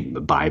know me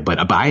by.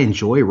 But I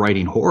enjoy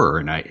writing horror,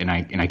 and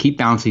I keep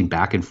bouncing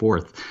back and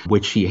forth,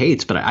 which she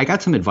hates. But I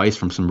got some advice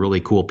from some really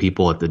cool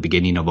people at the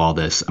beginning of all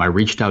this. I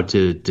reached out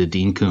to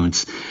Dean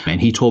Koontz,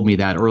 and he told me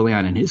that early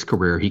on in his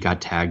career, he got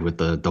tagged with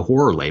the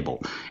horror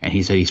label. And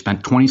he said he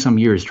spent 20 some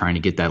years trying to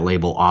get that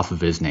label off of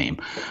his name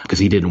because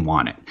he didn't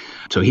want it.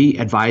 So he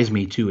advised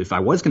me to, if I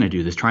was going to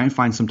do this, try and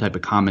find some type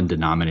of common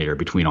denominator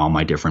between all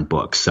my different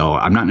books. So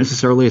I'm not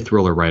necessarily a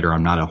thriller writer.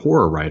 I'm not a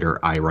horror writer.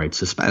 I write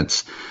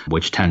suspense,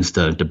 which tends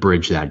to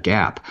bridge that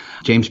gap.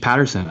 James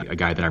Patterson, a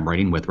guy that I'm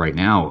writing with right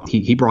now,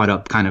 he brought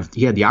up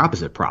he had the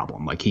opposite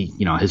problem. Like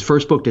his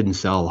first book didn't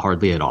sell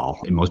hardly at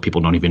all. And most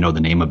people don't even know the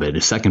name of it.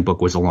 His second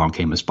book was Along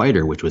Came a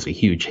Spider, which was a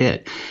huge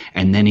hit.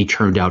 And then he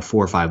churned out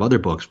 4 or 5 other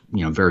books,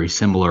 very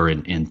similar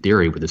in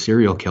theory with a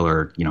serial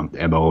killer,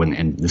 MO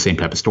and the same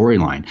type of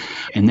storyline.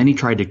 And then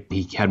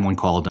he had one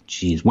called,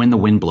 When the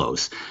Wind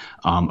Blows,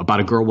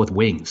 about a girl with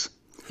wings.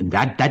 And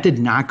that did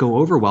not go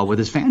over well with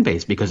his fan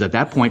base because at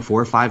that point,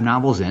 4 or 5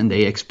 novels in,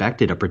 they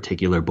expected a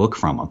particular book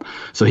from him.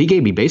 So he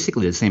gave me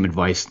basically the same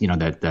advice,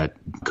 that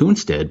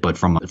Koontz did, but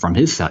from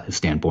his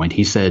standpoint,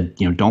 he said,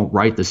 don't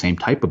write the same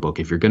type of book.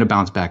 If you're going to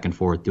bounce back and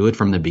forth, do it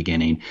from the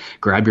beginning.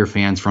 Grab your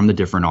fans from the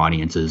different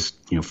audiences,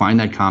 find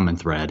that common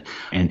thread,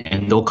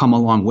 and they'll come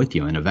along with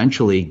you. And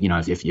eventually,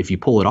 if you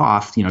pull it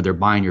off, they're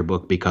buying your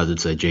book because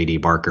it's a J.D.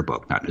 Barker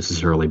book, not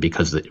necessarily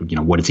because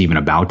what it's even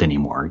about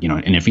anymore.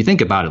 And if you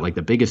think about it, like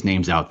the biggest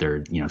names out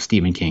there,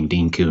 Stephen King,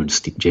 Dean Koontz,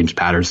 James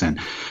Patterson,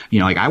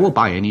 I will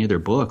buy any of their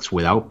books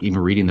without even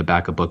reading the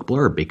back of book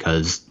blurb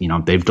because,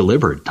 they've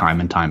delivered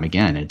time and time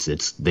again.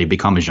 They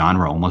become a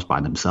genre almost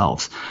by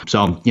themselves.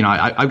 So,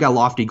 I've got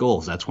lofty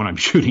goals. That's what I'm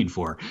shooting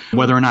for.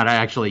 Whether or not I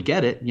actually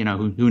get it,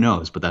 who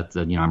knows? But that's,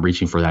 I'm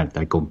reaching for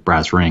that gold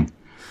brass ring.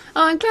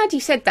 Oh, I'm glad you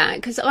said that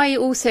because I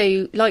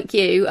also, like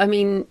you,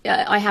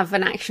 I have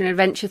an action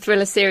adventure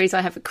thriller series.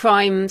 I have a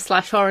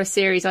crime/horror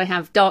series. I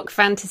have dark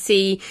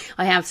fantasy.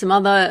 I have some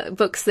other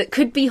books that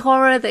could be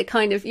horror that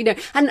kind of,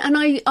 and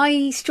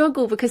I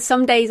struggle because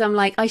some days I'm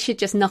like, I should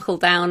just knuckle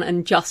down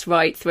and just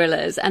write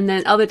thrillers. And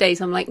then other days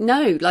I'm like,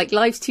 no, like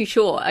life's too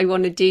short. I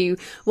want to do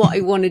what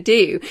I want to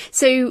do.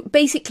 So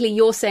basically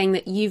you're saying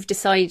that you've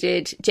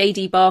decided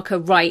J.D. Barker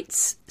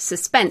writes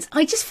suspense.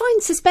 I just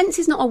find suspense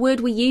is not a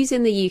word we use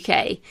in the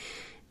UK.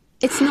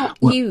 It's not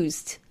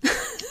used.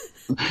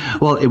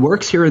 Well, it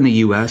works here in the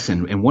U.S.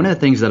 And one of the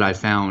things that I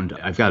found,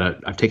 I've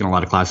taken a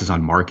lot of classes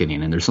on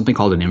marketing, and there's something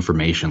called an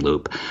information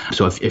loop.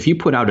 So if you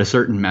put out a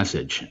certain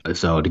message,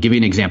 so to give you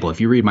an example,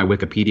 if you read my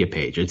Wikipedia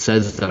page, it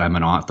says that I'm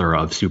an author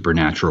of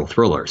supernatural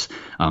thrillers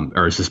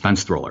or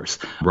suspense thrillers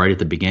right at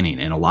the beginning.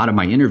 And a lot of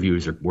my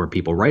interviews where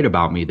people write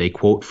about me, they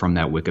quote from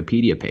that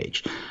Wikipedia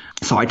page.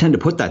 So I tend to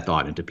put that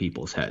thought into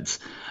people's heads,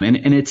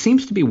 and it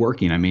seems to be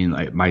working. I mean,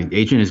 my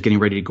agent is getting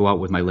ready to go out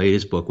with my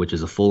latest book, which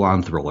is a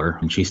full-on thriller,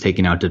 and she's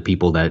taking out to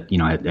people that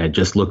had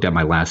just looked at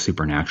my last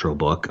supernatural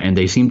book, and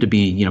they seem to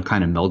be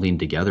kind of melding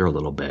together a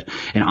little bit.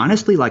 And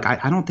honestly, like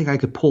I don't think I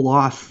could pull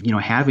off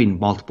having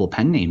multiple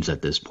pen names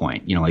at this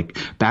point. Like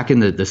back in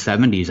the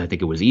 70s, I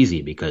think it was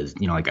easy because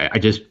I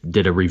just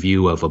did a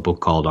review of a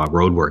book called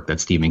Roadwork that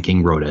Stephen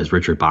King wrote as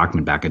Richard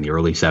Bachman back in the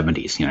early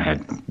 70s. It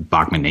had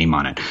Bachman name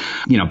on it.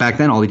 Back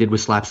then all he did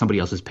was slap somebody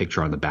else's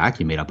picture on the back.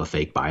 You made up a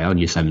fake bio and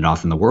you sent it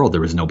off in the world.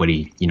 There was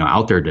nobody,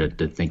 out there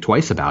to think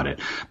twice about it.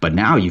 But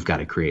now you've got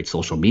to create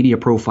social media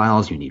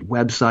profiles. You need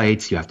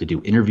websites. You have to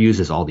do interviews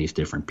as all these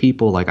different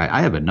people. Like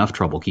I have enough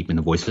trouble keeping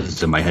the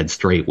voices in my head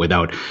straight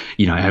without,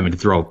 having to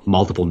throw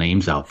multiple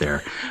names out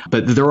there.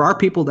 But there are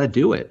people that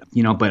do it,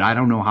 but I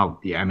don't know how.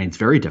 I mean, it's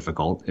very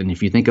difficult. And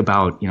if you think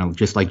about,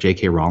 just like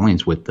J.K.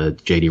 Rowling's with the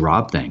J.D.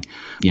 Robb thing,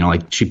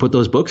 like she put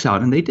those books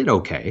out and they did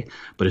okay.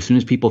 But as soon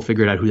as people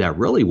figured out who that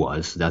really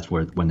was, that's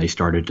when they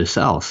started to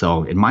sell.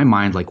 So in my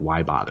mind, like,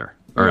 why bother?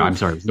 Or I'm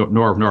sorry,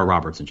 Nora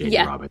Roberts and J.D.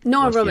 Robb.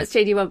 Nora Roberts,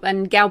 J.D. Robb,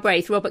 and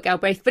Robert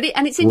Galbraith. But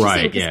it's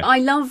interesting because I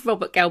love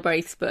Robert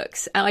Galbraith's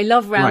books. I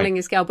love Rowling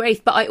as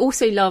Galbraith, but I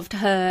also loved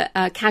her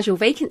Casual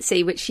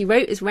Vacancy, which she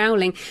wrote as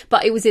Rowling,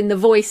 but it was in the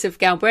voice of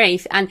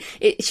Galbraith. And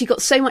she got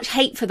so much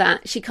hate for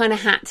that, she kind of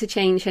had to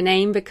change her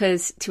name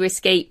to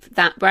escape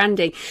that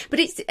branding. But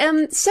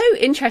it's so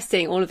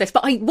interesting, all of this.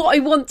 But what I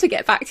want to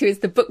get back to is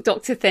the book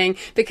doctor thing,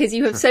 because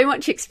you have so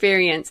much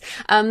experience.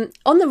 On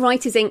the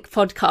Writers Inc.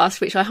 podcast,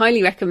 which I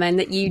highly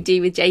recommend, that you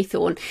do with Jay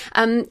Thorne,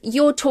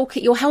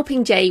 you're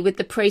helping Jay with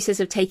the process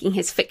of taking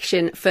his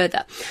fiction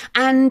further.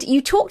 And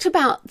you talked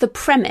about the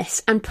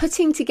premise and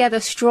putting together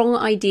strong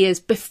ideas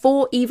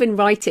before even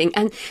writing.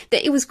 And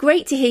that it was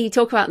great to hear you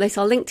talk about this.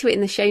 I'll link to it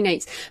in the show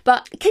notes.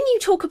 But can you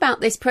talk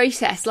about this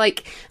process?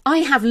 Like, I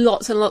have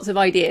lots and lots of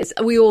ideas.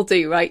 We all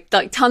do, right?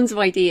 Like tons of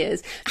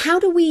ideas. How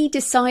do we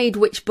decide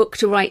which book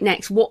to write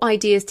next? What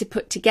ideas to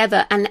put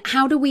together? And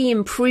how do we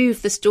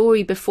improve the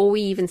story before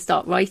we even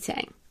start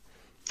writing?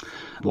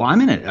 Well,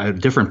 I'm in a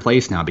different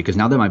place now because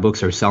now that my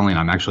books are selling,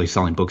 I'm actually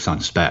selling books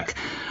on spec,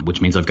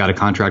 which means I've got a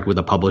contract with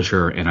a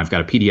publisher and I've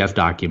got a PDF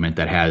document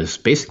that has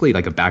basically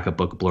like a backup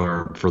book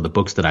blurb for the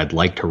books that I'd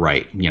like to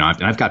write.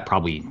 And I've got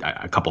probably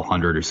a couple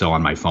hundred or so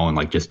on my phone,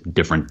 like just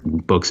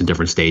different books in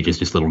different stages,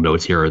 just little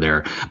notes here or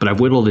there. But I've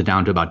whittled it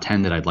down to about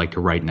 10 that I'd like to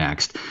write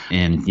next.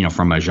 And,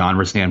 from a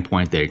genre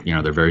standpoint,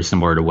 they're very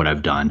similar to what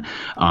I've done.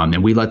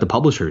 And we let the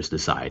publishers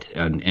decide.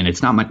 And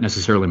it's not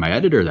necessarily my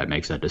editor that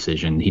makes that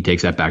decision. He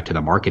takes that back to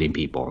the marketing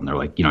people. And they're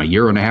like, a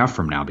year and a half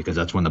from now, because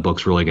that's when the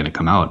book's really going to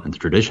come out in the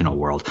traditional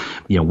world,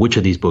 which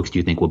of these books do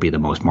you think will be the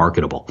most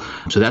marketable?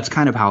 So that's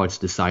kind of how it's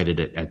decided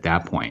at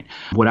that point.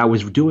 What I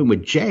was doing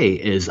with Jay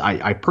is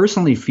I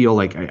personally feel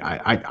like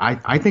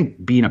I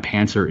think being a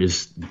pantser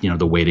is,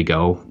 the way to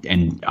go.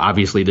 And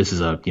obviously this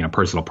is a,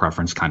 personal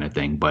preference kind of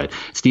thing. But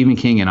Stephen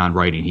King and On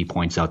Writing, he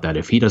points out that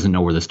if he doesn't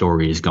know where the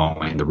story is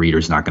going, the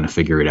reader's not going to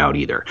figure it out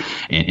either.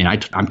 And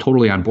I'm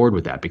totally on board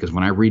with that, because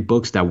when I read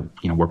books that,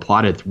 were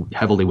plotted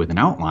heavily with an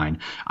outline,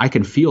 I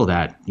can feel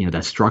that,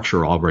 that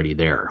structure already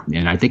there.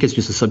 And I think it's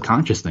just a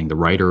subconscious thing. The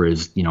writer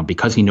is,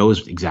 because he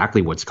knows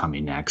exactly what's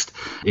coming next,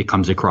 it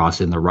comes across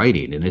in the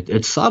writing. And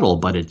it's subtle,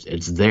 but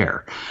it's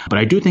there. But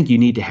I do think you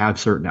need to have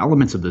certain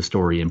elements of the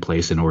story in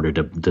place in order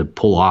to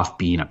pull off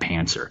being a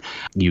pantser.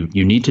 You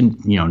need to,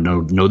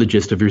 know the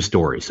gist of your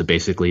story. So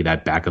basically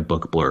that backup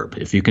book blurb.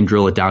 If you can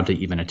drill it down to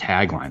even a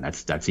tagline,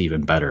 that's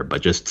even better.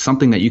 But just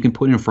something that you can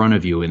put in front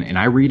of you. And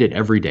I read it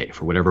every day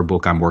for whatever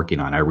book I'm working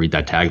on. I read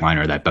that tagline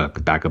or that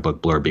backup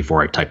book blurb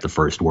before I type the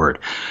first word,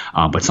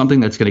 but something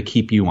that's going to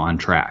keep you on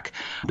track.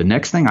 The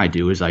next thing I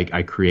do is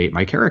I create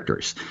my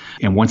characters.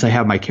 And once I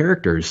have my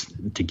characters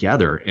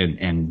together,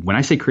 and when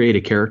I say create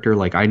a character,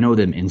 like I know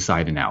them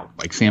inside and out.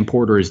 Like Sam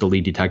Porter is the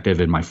lead detective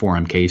in my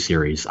 4MK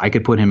series. I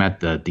could put him at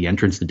the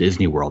entrance to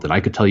Disney World and I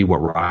could tell you what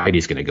ride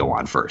he's going to go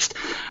on first.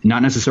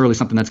 Not necessarily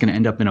something that's going to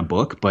end up in a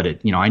book, but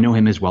I know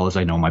him as well as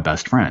I know my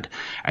best friend.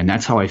 And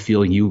that's how I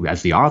feel you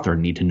as the author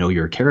need to know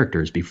your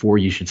characters before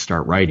you should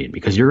start writing,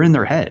 because you're in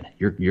their head.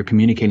 You're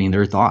communicating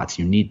their thoughts.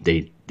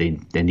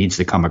 That needs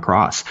to come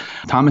across.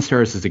 Thomas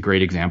Harris is a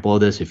great example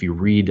of this. If you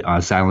read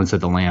Silence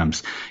of the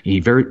Lambs,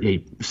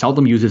 he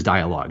seldom uses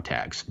dialogue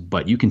tags,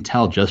 but you can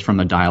tell just from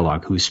the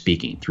dialogue who's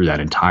speaking through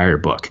that entire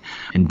book.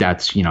 And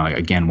that's,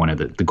 again, one of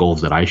the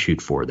goals that I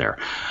shoot for there.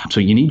 So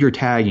you need your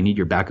tag, you need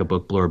your backup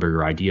book blurb or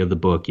your idea of the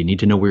book. You need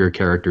to know where your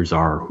characters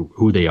are,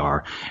 who they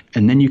are,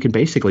 and then you can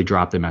basically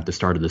drop them at the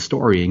start of the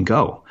story and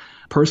go.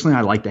 Personally,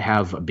 I like to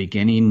have a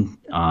beginning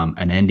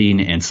an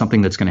ending and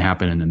something that's going to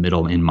happen in the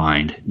middle in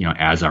mind,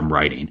 as I'm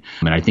writing.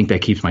 And I think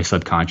that keeps my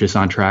subconscious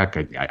on track.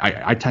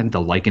 I tend to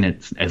liken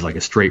it as like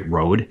a straight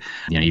road.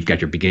 You've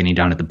got your beginning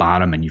down at the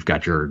bottom and you've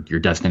got your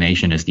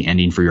destination as the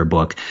ending for your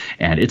book.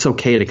 And it's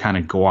okay to kind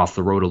of go off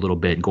the road a little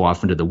bit and go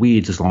off into the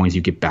weeds as long as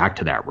you get back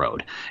to that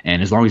road.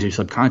 And as long as your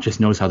subconscious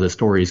knows how the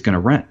story is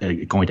going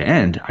to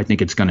end, I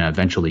think it's going to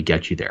eventually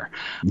get you there.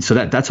 And so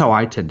that's how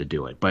I tend to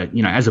do it. But,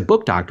 as a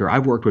book doctor,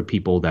 I've worked with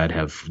people that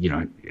have,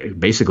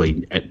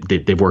 basically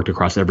they've worked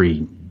across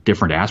every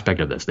different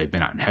aspect of this. They've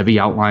been heavy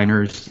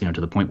outliners,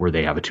 to the point where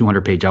they have a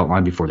 200-page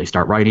outline before they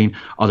start writing.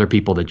 Other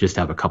people that just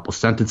have a couple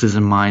sentences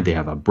in mind. They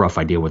have a rough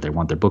idea where they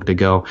want their book to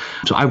go.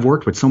 So I've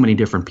worked with so many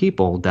different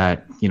people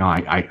that,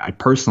 I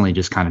personally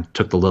just kind of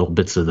took the little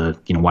bits of the,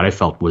 what I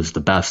felt was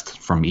the best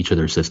from each of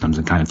their systems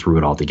and kind of threw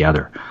it all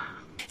together.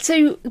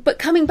 So, but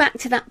coming back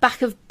to that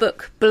back of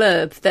book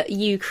blurb that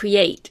you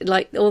create,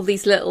 like all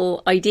these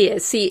little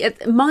ideas. See,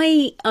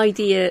 my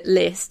idea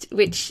list,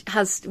 which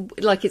has,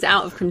 is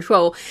out of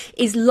control,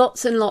 is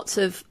lots and lots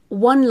of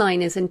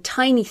one-liners and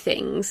tiny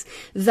things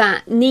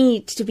that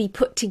need to be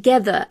put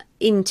together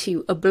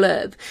into a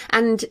blurb.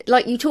 And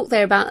like you talked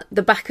there about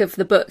the back of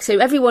the book, so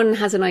everyone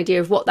has an idea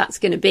of what that's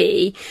going to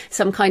be,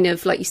 some kind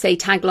of, like you say,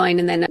 tagline,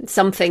 and then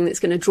something that's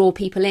going to draw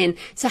people in.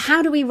 So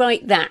how do we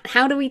write that?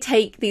 How do we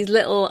take these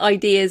little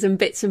ideas and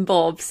bits and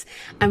bobs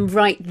and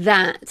write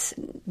that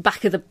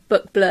back of the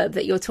book blurb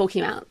that you're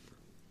talking about?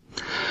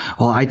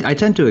 Well, I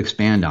tend to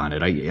expand on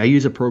it. I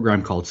use a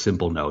program called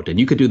Simple Note, and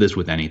you could do this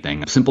with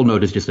anything. Simple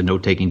Note is just a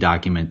note-taking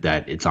document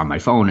that it's on my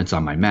phone, it's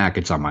on my Mac,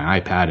 it's on my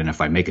iPad, and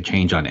if I make a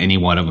change on any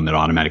one of them, it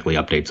automatically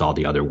updates all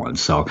the other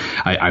ones. So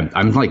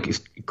I'm like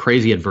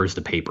crazy adverse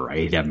to paper. I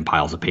hate having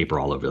piles of paper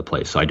all over the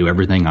place, so I do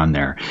everything on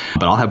there.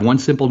 But I'll have one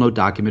Simple Note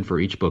document for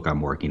each book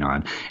I'm working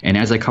on, and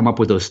as I come up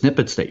with those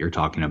snippets that you're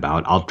talking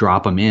about, I'll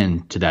drop them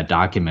into that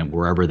document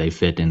wherever they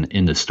fit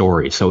in the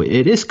story. So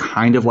it is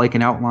kind of like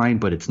an outline,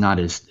 but it's not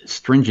as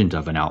stringent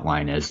of an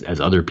outline as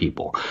other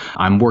people.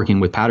 I'm working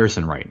with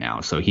Patterson right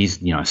now, so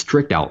he's a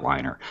strict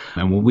outliner.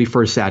 And when we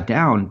first sat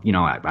down,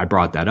 I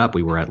brought that up.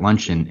 We were at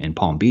lunch in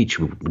Palm Beach.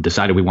 We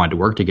decided we wanted to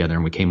work together,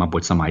 and we came up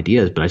with some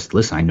ideas. But I said,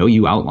 listen, I know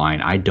you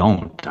outline. I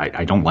don't.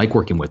 I don't like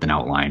working with an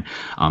outline.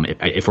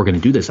 If we're going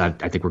to do this, I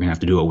think we're going to have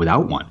to do it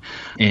without one.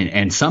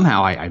 And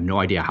somehow I have no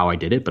idea how I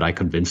did it, but I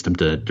convinced him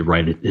to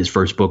write his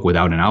first book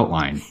without an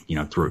outline,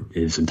 through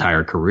his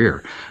entire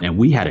career. And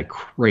we had a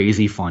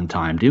crazy fun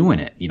time doing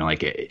it.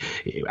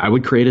 I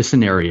would create a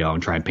scenario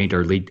and try and paint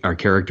our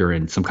character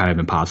in some kind of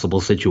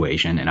impossible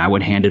situation, and I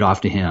would hand it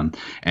off to him,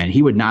 and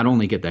he would not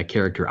only get that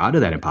character out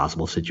of that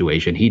impossible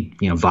situation, he'd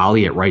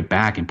volley it right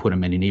back and put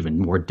him in an even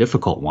more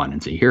difficult one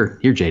and say, here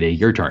JD,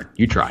 your turn,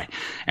 you try.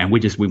 And we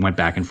went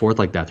back and forth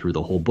like that through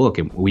the whole book,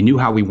 and we knew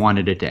how we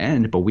wanted it to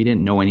end, but we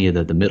didn't know any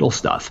of the middle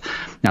stuff.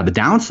 Now the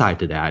downside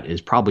to that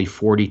is probably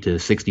 40 to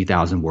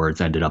 60,000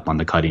 words ended up on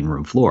the cutting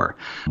room floor.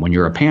 When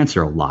you're a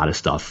pantser, a lot of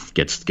stuff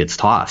gets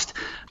tossed.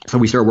 So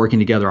we started working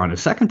together on a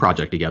second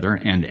project together,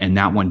 and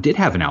that one did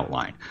have an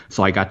outline.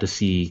 So I got to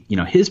see,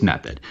 his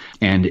method,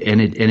 and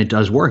it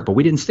does work, but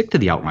we didn't stick to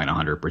the outline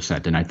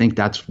 100%. And I think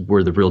that's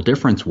where the real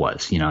difference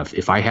was.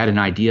 If I had an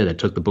idea that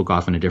took the book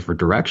off in a different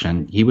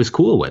direction, he was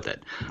cool with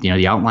it.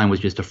 The outline was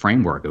just a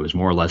framework. It was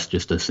more or less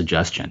just a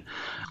suggestion.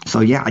 So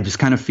yeah, I just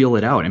kind of feel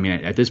it out. I mean,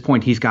 at this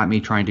point, he's got me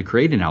trying to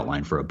create an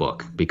outline for a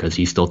book because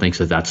he still thinks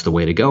that that's the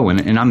way to go.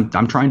 And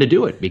I'm trying to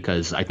do it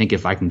because I think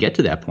if I can get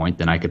to that point,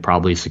 then I could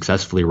probably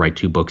successfully write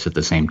two books at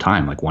the same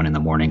time, like one in the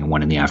morning and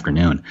one in the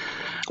afternoon.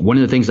 One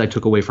of the things I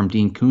took away from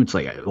Dean Koontz,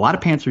 like a lot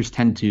of pantsers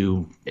tend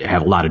to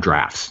have a lot of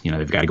drafts.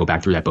 They've got to go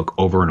back through that book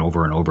over and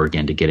over and over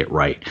again to get it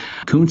right.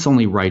 Koontz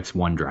only writes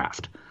one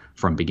draft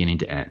from beginning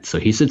to end. So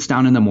he sits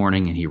down in the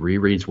morning and he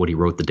rereads what he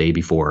wrote the day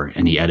before,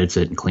 and he edits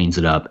it and cleans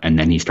it up, and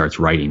then he starts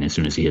writing as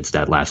soon as he hits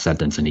that last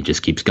sentence, and he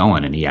just keeps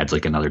going, and he adds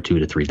like another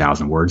 2,000 to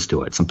 3,000 words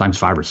to it, sometimes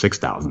 5,000 or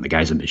 6,000. The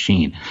guy's a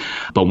machine.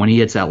 But when he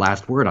hits that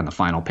last word on the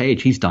final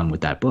page, he's done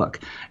with that book.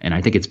 And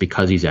I think it's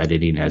because he's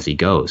editing as he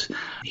goes.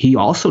 He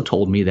also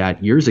told me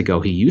that years ago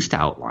he used to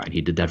outline.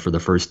 He did that for the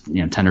first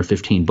 10 or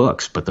 15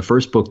 books, but the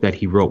first book that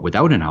he wrote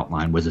without an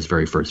outline was his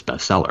very first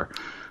bestseller.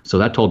 So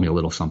that told me a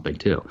little something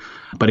too.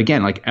 But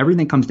again, like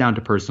everything comes down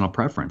to personal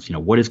preference.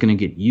 What is going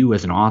to get you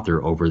as an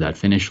author over that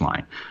finish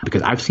line?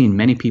 Because I've seen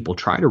many people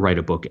try to write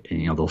a book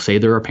and, they'll say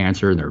they're a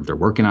pantser and they're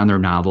working on their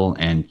novel.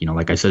 And,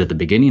 like I said at the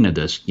beginning of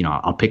this,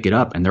 I'll pick it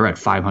up and they're at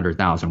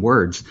 500,000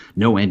 words,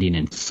 no ending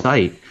in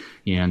sight.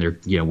 And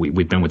they're,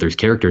 we've been with those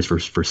characters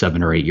for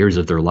 7 or 8 years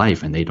of their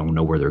life, and they don't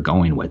know where they're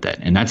going with it.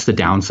 And that's the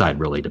downside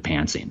really to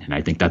pantsing. And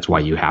I think that's why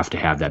you have to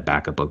have that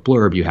backup book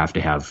blurb. You have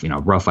to have, a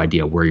rough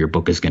idea where your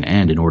book is going to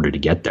end in order to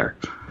get there.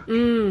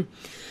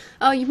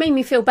 Oh, you made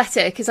me feel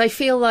better, because I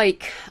feel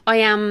like I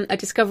am a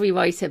discovery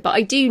writer, but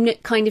I do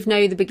kind of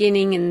know the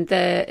beginning and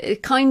the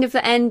kind of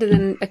the end, and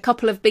then a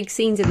couple of big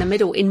scenes in the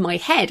middle in my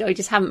head. I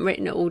just haven't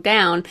written it all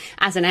down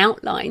as an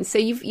outline. So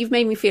you've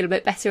made me feel a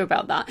bit better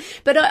about that.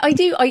 But I'm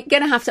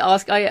going to have to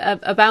ask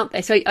about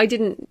this. I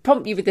didn't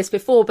prompt you with this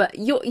before, but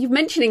you're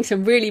mentioning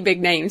some really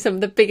big names, some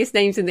of the biggest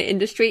names in the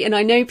industry, and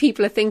I know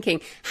people are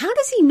thinking, how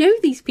does he know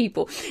these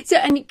people? So,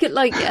 and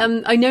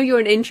I know you're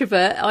an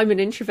introvert. I'm an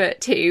introvert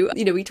too.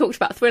 You know, we talked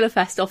about Thriller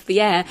Fest off the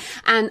air,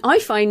 and I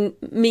find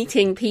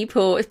meeting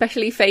people,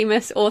 especially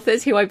famous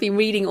authors who I've been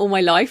reading all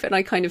my life and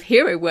I kind of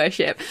hero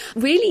worship,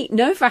 really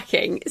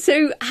nerve-wracking.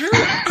 So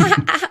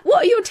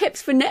what are your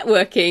tips for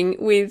networking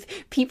with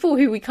people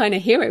who we kind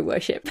of hero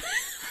worship?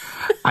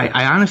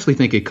 I honestly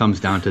think it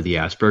comes down to the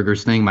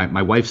Asperger's thing.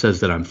 My wife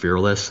says that I'm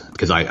fearless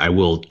because I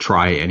will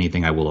try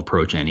anything. I will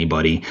approach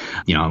anybody.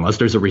 You know, unless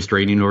there's a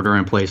restraining order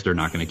in place, they're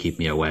not going to keep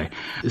me away.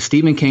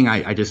 Stephen King,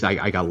 I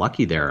got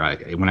lucky there.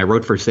 When I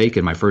wrote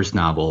Forsaken, my first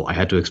novel, I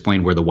had to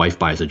explain where the wife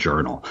buys a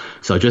journal.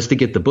 So just to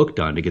get the book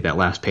done, to get that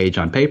last page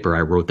on paper,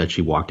 I wrote that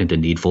she walked into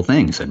Needful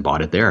Things and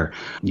bought it there.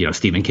 You know,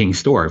 Stephen King's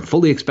store.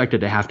 Fully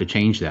expected to have to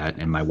change that.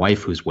 And my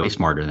wife, who's way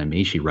smarter than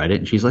me, she read it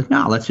and she's like,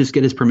 no, let's just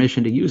get his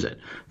permission to use it.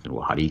 I said,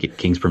 well, how do you get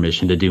King's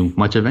permission to do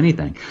much of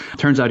anything?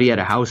 Turns out he had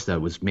a house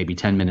that was maybe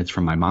 10 minutes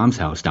from my mom's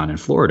house down in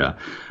Florida.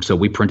 So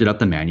we printed up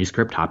the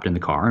manuscript, hopped in the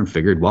car, and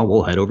figured, well,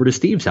 we'll head over to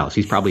Steve's house.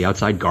 He's probably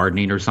outside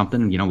gardening or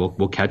something. You know,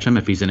 we'll catch him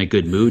if he's in a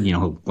good mood. You know,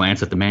 he'll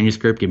glance at the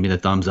manuscript, give me the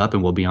thumbs up,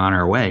 and we'll be on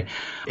our way.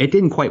 It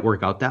didn't quite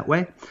work out that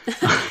way.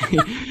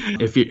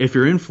 If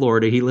you're in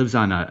Florida, he lives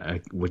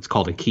on what's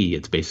called a key.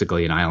 It's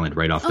basically an island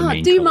right off the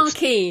main coast.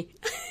 Key.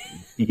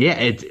 Yeah,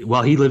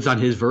 he lives on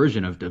his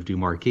version of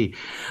Dumarquis.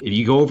 If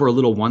you go over a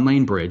little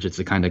one-lane bridge, it's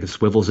the kind that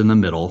swivels in the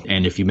middle.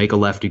 And if you make a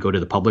left, you go to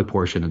the public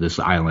portion of this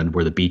island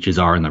where the beaches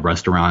are and the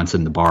restaurants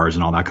and the bars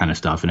and all that kind of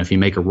stuff. And if you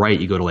make a right,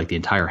 you go to like the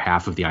entire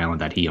half of the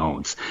island that he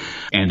owns.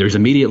 And there's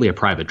immediately a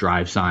private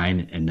drive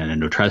sign and then a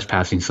no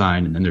trespassing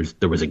sign. And then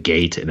there was a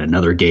gate and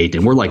another gate.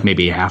 And we're like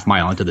maybe a half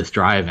mile into this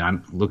drive. And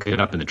I'm looking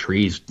up in the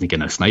trees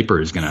thinking a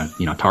sniper is going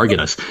to, target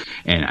us.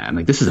 And I'm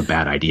like, this is a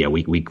bad idea.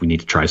 We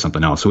need to try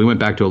something else. So we went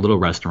back to a little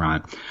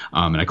restaurant.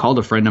 And I called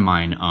a friend of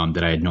mine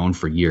that I had known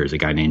for years, a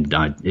guy named,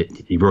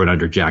 he wrote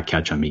under Jack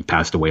Ketchum. He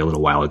passed away a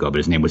little while ago, but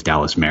his name was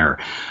Dallas Mayer.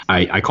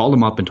 I called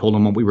him up and told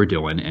him what we were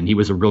doing, and he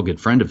was a real good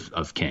friend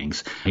of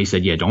King's. He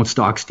said, yeah, don't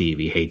stalk Steve.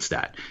 He hates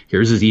that.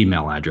 Here's his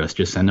email address.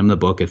 Just send him the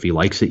book. If he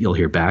likes it, you'll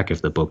hear back.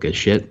 If the book is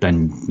shit,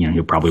 then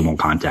he probably won't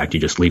contact you.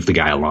 Just leave the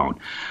guy alone.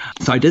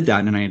 So I did that,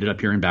 and I ended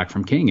up hearing back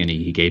from King, and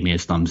he gave me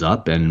his thumbs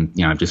up. And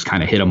I've just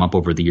kind of hit him up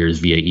over the years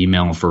via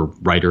email for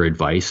writer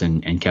advice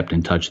and kept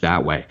in touch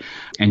that way.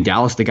 And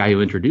Dallas, the guy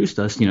who introduced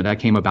us, that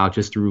came about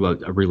just through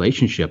a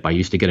relationship. I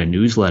used to get a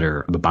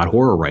newsletter about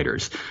horror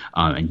writers.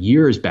 And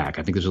years back,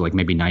 I think this was like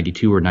maybe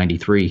 92 or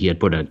 93, he had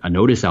put a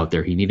notice out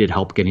there. He needed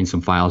help getting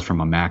some files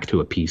from a Mac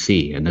to a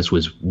PC. And this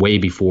was way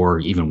before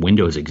even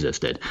Windows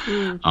existed.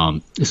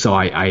 So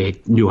I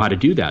knew how to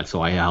do that.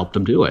 So I helped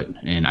him do it.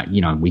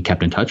 And, we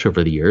kept in touch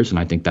over the years. And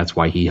I think that's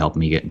why he helped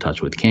me get in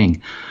touch with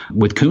King.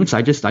 With Kuntz,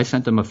 I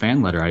sent him a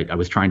fan letter. I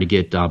was trying to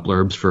get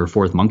blurbs for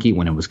Fourth Monkey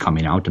when it was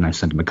coming out. And I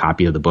sent him a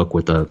copy of the book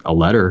with a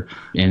letter.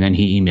 And then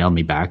he emailed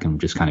me back and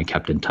just kind of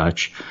kept in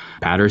touch.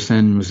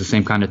 Patterson was the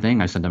same kind of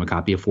thing. I sent him a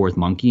copy of Fourth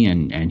Monkey,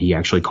 and he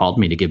actually called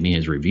me to give me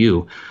his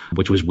review,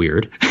 which was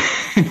weird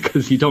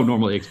because you don't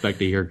normally expect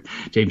to hear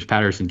James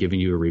Patterson giving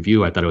you a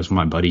review. I thought it was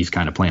my buddies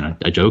kind of playing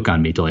a joke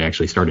on me till he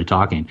actually started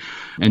talking.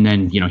 And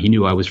then, he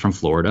knew I was from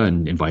Florida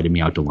and invited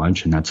me out to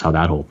lunch, and that's how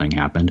that whole thing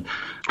happened.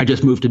 I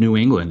just moved to New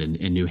England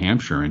in New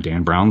Hampshire, and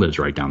Dan Brown lives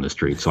right down the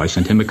street. So I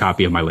sent him a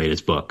copy of my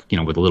latest book,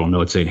 with a little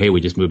note saying, hey, we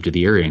just moved to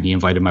the area, and he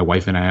invited my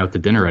wife and I out to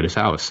dinner at his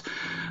house.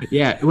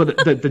 Yeah, well,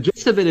 the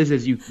gist of it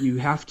is you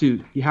have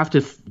to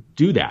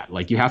do that.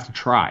 Like, you have to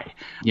try.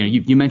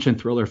 You mentioned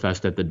Thriller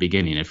Fest at the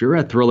beginning. If you're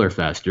at Thriller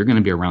Fest, you're going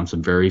to be around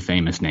some very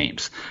famous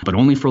names, but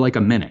only for like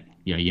a minute.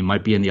 You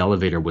might be in the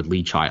elevator with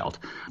Lee Child,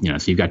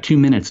 so you've got 2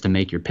 minutes to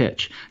make your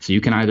pitch. So you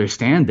can either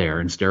stand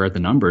there and stare at the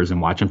numbers and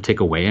watch them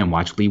tick away and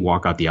watch Lee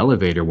walk out the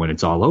elevator when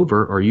it's all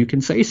over, or you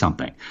can say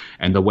something.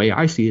 And the way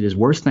I see it is,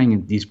 worst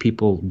thing these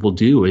people will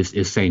do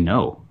is say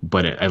no.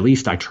 But at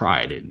least I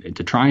tried. And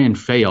to try and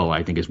fail,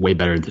 I think, is way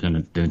better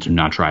than to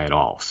not try at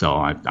all. So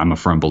I'm a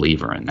firm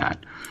believer in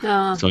that.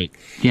 So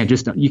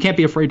you can't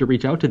be afraid to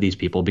reach out to these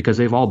people because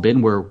they've all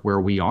been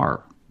where we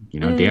are.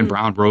 Dan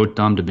Brown wrote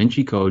Da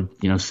Vinci Code,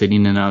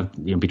 sitting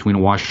in between a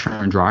washer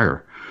and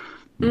dryer.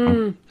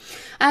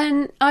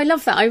 And I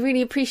love that. I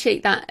really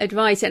appreciate that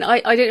advice. And I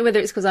don't know whether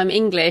it's because I'm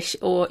English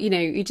or,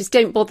 you just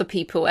don't bother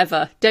people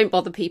ever. Don't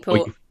bother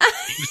people.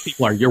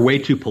 You're way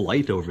too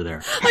polite over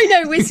there. I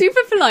know, we're super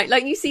polite.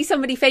 Like, you see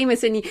somebody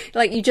famous and you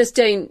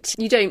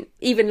don't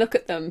even look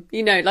at them.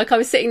 Like I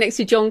was sitting next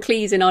to John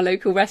Cleese in our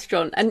local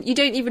restaurant and you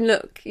don't even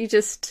look. You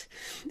just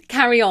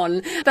carry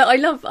on. But I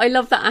love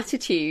that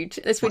attitude.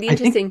 That's really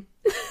interesting.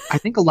 I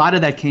think a lot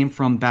of that came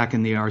from back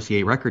in the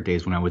RCA record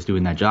days when I was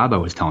doing that job I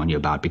was telling you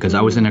about, because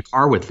I was in a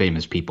car with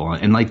famous people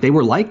and like they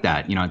were like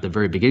that, at the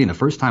very beginning. The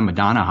first time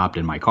Madonna hopped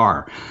in my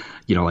car,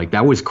 like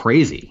that was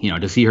crazy,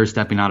 to see her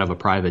stepping out of a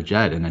private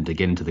jet and then to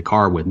get into the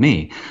car with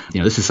me.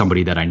 This is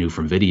somebody that I knew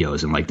from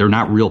videos, and like they're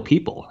not real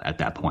people at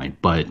that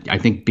point. But I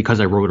think because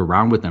I rode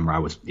around with them, or I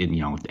was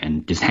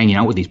and just hanging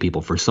out with these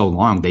people for so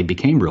long, they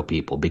became real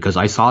people because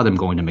I saw them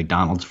going to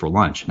McDonald's for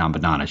lunch. Now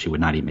Madonna, she would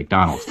not eat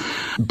McDonald's,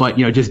 but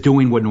just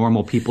doing what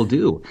normal people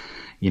do.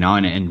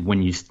 And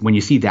when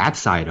you see that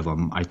side of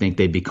them, I think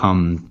they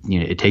become,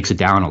 it takes it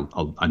down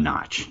a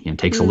notch. It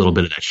takes a little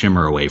bit of that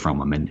shimmer away from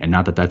them. And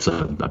not that that's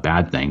a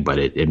bad thing, but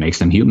it makes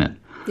them human.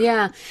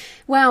 Yeah.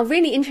 Wow,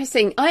 really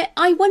interesting.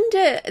 I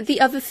wonder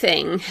the other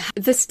thing,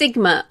 the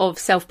stigma of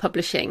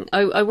self-publishing.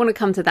 I want to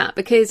come to that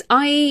because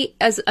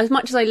as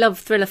much as I love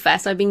Thriller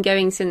Fest, I've been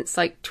going since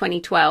like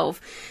 2012,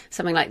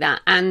 something like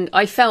that. And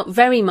I felt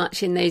very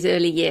much in those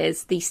early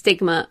years the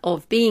stigma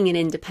of being an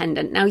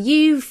independent. Now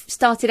you've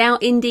started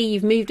out indie,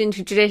 you've moved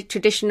into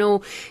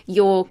traditional,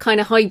 you're kind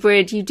of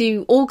hybrid, you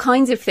do all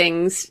kinds of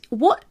things.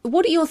 What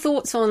are your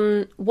thoughts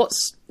on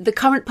what's the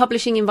current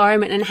publishing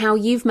environment and how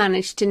you've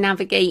managed to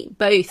navigate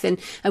both, and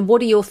what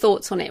are your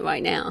thoughts on it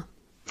right now?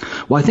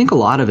 Well, I think a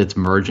lot of it's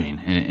merging,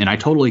 and I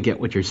totally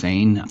get what you're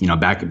saying.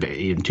 Back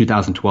in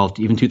 2012,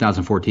 even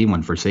 2014,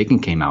 when Forsaken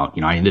came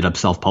out, I ended up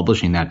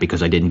self-publishing that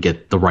because I didn't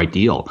get the right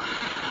deal.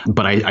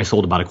 But I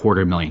sold about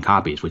 250,000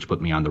 copies, which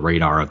put me on the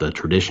radar of the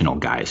traditional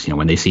guys.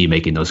 When they see you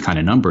making those kind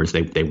of numbers,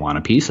 they want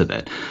a piece of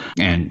it.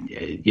 And,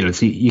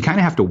 see, you kind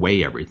of have to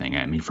weigh everything.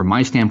 I mean, from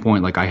my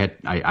standpoint, like I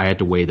had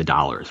to weigh the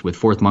dollars. With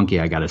Fourth Monkey,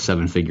 I got a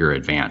 7-figure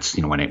advance,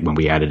 when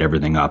we added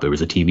everything up. There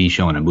was a TV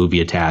show and a movie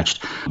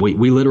attached.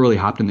 We literally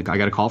hopped in I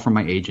got a call from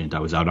my agent. I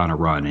was out on a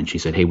run, and she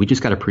said, hey, we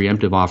just got a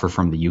preemptive offer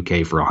from the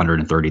UK for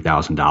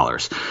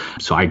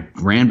 $130,000. So I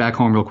ran back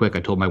home real quick. I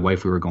told my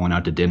wife we were going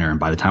out to dinner, and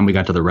by the time we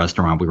got to the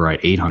restaurant, we were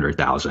at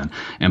 $800,000.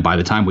 And by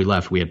the time we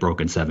left, we had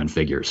broken 7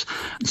 figures.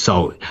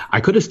 So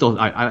I could have still,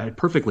 I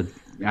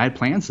had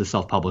plans to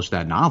self-publish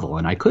that novel,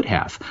 and I could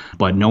have.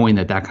 But knowing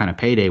that kind of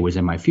payday was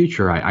in my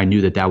future, I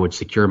knew that would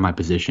secure my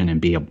position and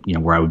be,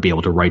 where I would be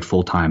able to write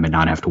full time and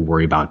not have to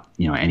worry about,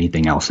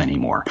 anything else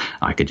anymore.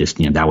 I could just,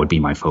 that would be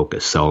my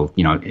focus. So,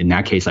 in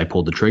that case, I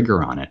pulled the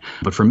trigger on it.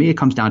 But for me, it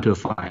comes down to a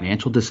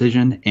financial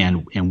decision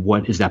and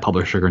what is that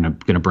publisher going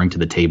to bring to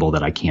the table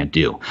that I can't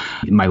do.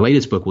 In my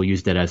latest book, we'll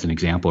use that as an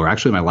example, or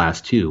actually my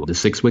last two, The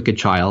Sixth Wicked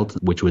Child,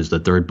 which was the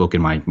third book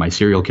in my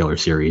serial killer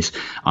series.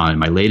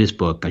 My latest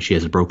book, She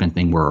Has a Broken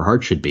Thing Where Her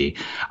Heart Should Be.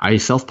 I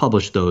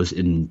self-published those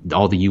in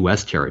all the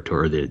U.S.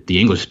 territory, the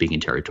English-speaking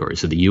territory,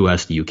 so the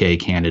U.S., the U.K.,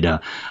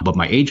 Canada. But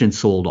my agent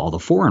sold all the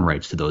foreign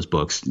rights to those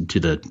books to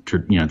the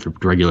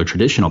regular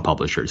traditional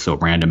publishers, so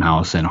Random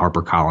House and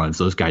HarperCollins.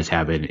 Those guys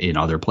have it in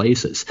other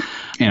places.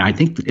 And I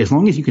think as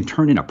long as you can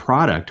turn in a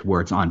product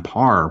where it's on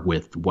par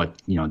with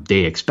what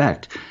they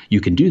expect,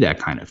 you can do that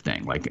kind of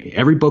thing. Like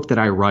every book that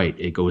I write,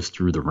 it goes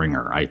through the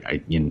ringer.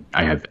 I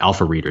have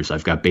alpha readers,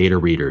 I've got beta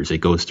readers. It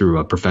goes through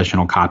a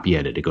professional copy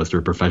edit. It goes through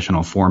a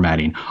professional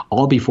formatting,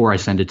 all before I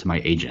send it to my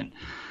agent.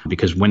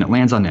 Because when it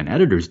lands on an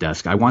editor's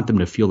desk, I want them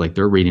to feel like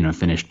they're reading a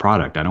finished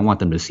product. I don't want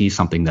them to see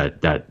something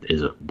that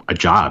is a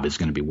job, is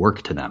going to be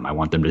work to them. I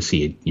want them to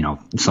see,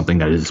 something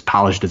that is as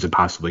polished as it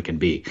possibly can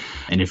be.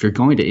 And if you're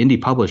going to indie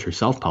publish or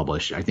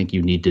self-publish, I think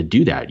you need to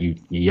do that. You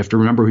have to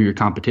remember who your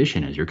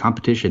competition is. Your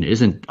competition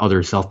isn't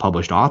other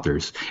self-published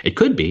authors. It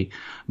could be,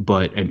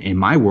 but in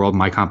my world,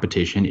 my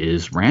competition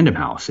is Random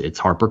House. It's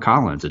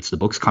HarperCollins. It's the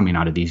books coming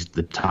out of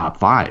the top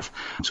 5.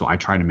 So I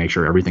try to make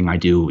sure everything I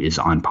do is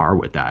on par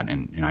with that.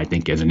 And I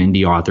think as an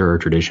indie author or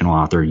traditional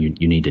author,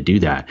 you need to do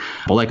that.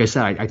 But like I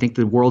said, I think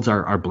the worlds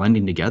are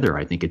blending together.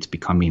 I think it's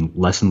becoming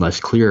less and less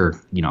clear,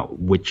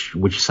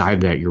 which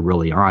side that you're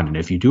really on. And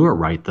if you do it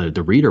right,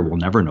 the reader will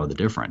never know the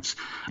difference.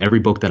 Every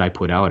book that I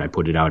put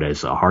it out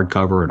as a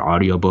hardcover, an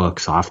audiobook,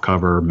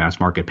 softcover,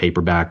 mass market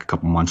paperback. A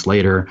couple months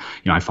later,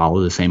 I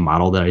follow the same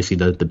model that I see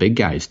the big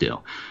guys do.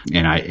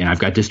 And I've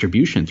got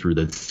distribution through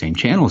the same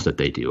channels that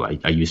they do.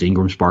 I use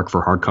Ingram Spark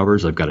for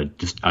hardcovers. I've got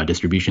a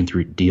distribution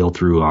deal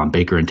through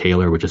Baker and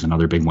Taylor, which is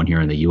another big one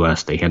here in the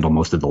U.S. They handle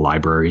most of the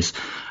libraries.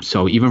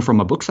 So even from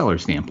a bookseller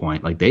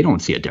standpoint, like they don't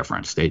see a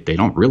difference. They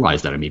don't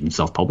realize that I'm even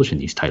self-publishing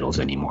these titles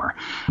anymore.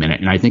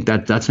 And I think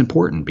that's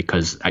important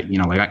because I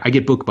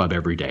get BookBub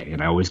every day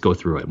and I always go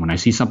through it. When I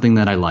see something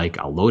that I like,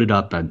 I'll load it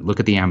up and look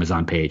at the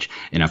Amazon page.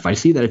 And if I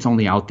see that it's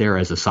only out there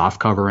as a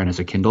softcover and as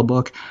a Kindle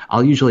book,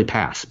 I'll usually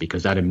pass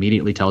because that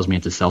immediately tells me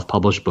it's a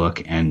self-published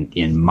book. And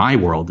in my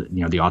world,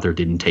 the author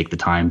didn't take the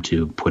time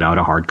to put out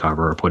a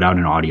hardcover or put out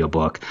an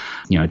audiobook.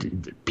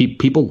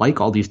 People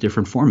like all these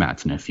different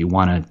formats. And if you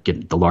want to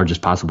get the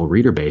largest possible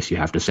reader base, you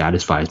have to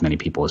satisfy as many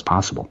people as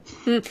possible.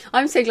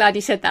 I'm so glad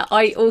you said that.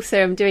 I also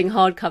am doing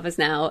hardcovers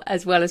now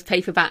as well as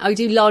paperback. I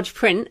do large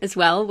print as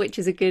well, which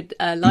is a good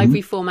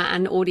library format,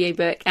 and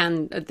audiobook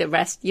and the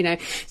rest,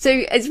 So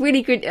it's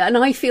really good. And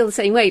I feel the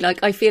same way.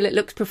 Like I feel it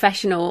looks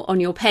professional on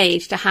your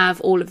page to have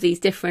have all of these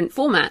different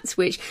formats,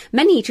 which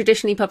many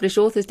traditionally published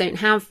authors don't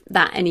have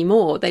that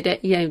anymore. They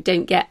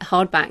don't get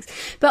hardbacks.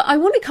 But I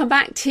want to come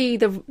back to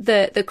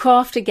the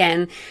craft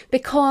again,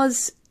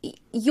 because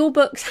your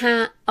books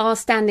are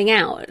standing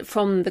out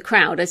from the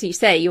crowd. As you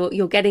say,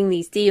 you're getting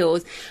these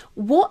deals.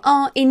 What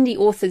are indie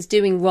authors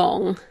doing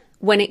wrong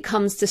when it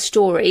comes to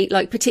story,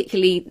 like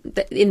particularly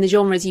in the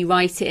genres you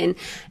write in?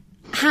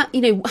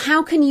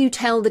 How can you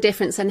tell the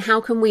difference, and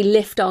how can we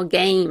lift our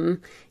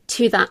game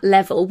to that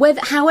level?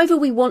 However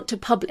we want to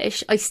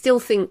publish, I still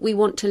think we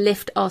want to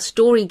lift our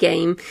story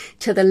game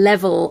to the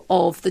level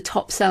of the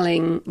top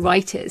selling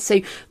writers. So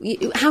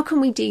how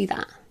can we do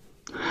that?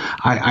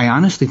 I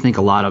honestly think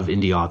a lot of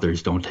indie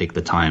authors don't take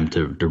the time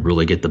to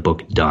really get the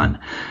book done.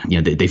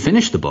 They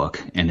finish the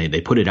book and they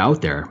put it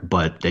out there,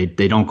 but they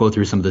don't go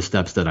through some of the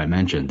steps that I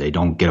mentioned. They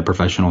don't get a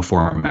professional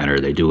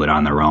formatter. They do it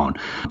on their own.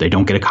 They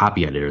don't get a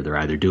copy editor. They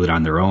either do it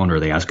on their own or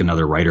they ask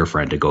another writer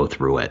friend to go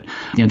through it.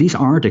 These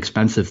aren't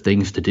expensive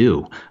things to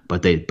do,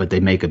 but they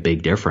make a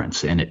big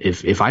difference. And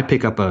if I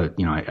pick up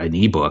an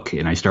ebook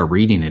and I start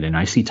reading it and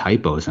I see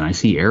typos and I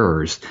see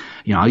errors,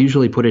 I'll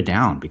usually put it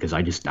down, because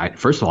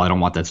first of all, I don't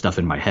want that stuff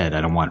in my head. I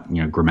don't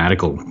want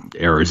grammatical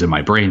errors in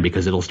my brain,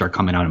 because it'll start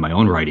coming out in my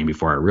own writing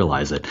before I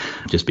realize it,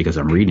 just because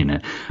I'm reading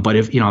it. But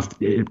if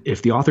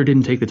the author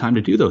didn't take the time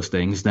to do those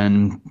things,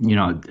 then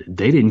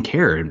they didn't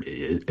care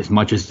as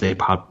much as they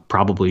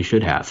probably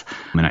should have.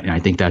 And I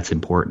think that's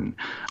important.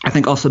 I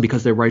think also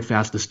because they write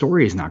fast, the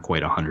story is not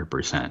quite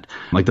 100%.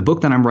 Like the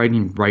book that I'm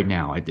writing right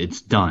now,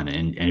 it's done.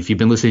 And if you've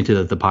been listening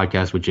to the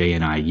podcast with Jay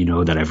and I, you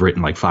know that I've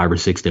written like 5 or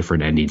 6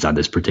 different endings on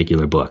this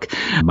particular book.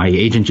 My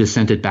agent just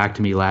sent it back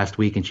to me last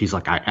week, and she's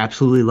like, I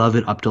absolutely love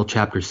it up till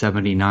chapter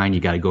 79. You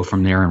got to go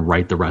from there and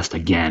write the rest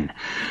again.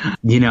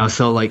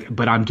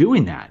 But I'm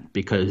doing that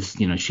because,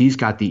 she's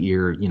got the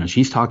ear,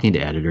 she's talking to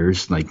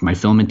editors, like my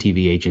film and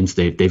TV agents,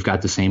 they've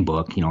got the same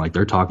book,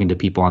 they're talking to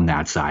people on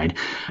that side,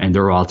 and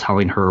they're all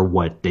telling her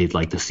what they'd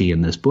like to see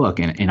in this book.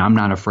 And I'm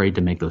not afraid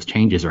to make those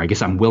changes, or I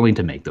guess I'm willing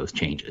to make those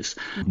changes.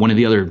 One of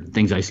the other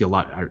things I see a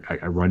lot,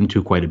 I run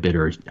into quite a bit,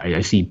 or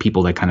I see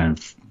people that kind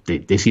of,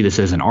 they see this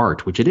as an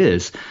art, which it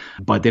is,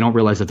 but they don't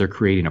realize that they're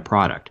creating a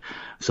product.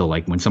 So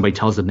like when somebody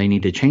tells them they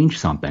need to change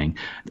something,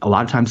 a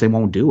lot of times they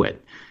won't do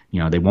it.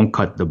 They won't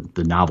cut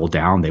the novel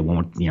down. They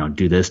won't,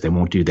 do this. They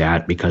won't do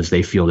that, because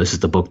they feel this is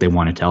the book they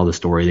want to tell, the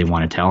story they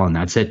want to tell, and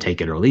that's it.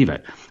 Take it or leave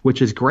it,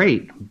 which is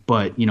great.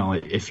 But,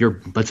 if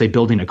you're, let's say,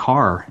 building a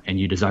car and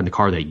you design the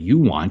car that you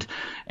want,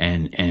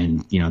 and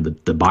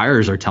the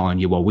buyers are telling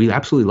you, well, we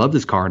absolutely love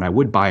this car and I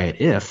would buy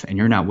it if, and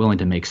you're not willing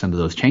to make some of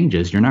those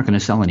changes, you're not going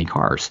to sell any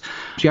cars.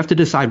 So you have to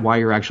decide why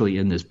you're actually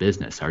in this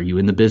business. Are you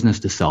in the business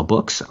to sell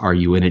books? Are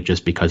you in it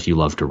just because you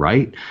love to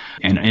write?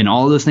 And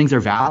all of those things are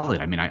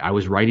valid. I mean, I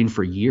was writing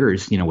for years,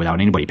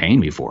 without anybody paying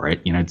me for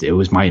it. It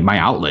was my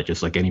outlet,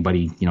 just like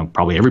anybody,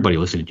 probably everybody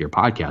listening to your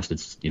podcast.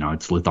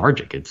 It's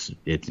lethargic.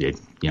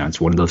 It's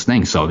one of those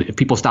things. So if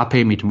people stop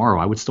paying me tomorrow,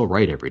 I would still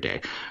write every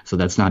day. So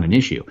that's not an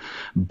issue.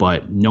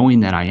 But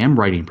knowing that I am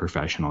writing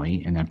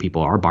professionally and that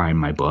people are buying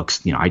my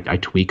books, I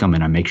tweak them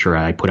and I make sure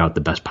I put out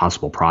the best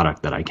possible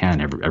product that I can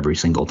every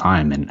single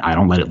time. And I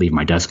don't let it leave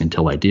my desk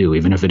until I do,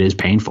 even if it is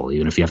painful,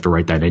 even if you have to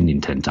write that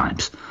ending 10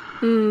 times.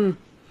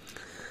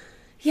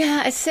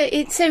 Yeah, it's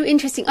so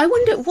interesting. I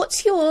wonder,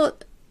 what's your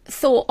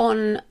thought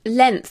on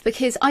length?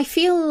 Because I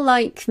feel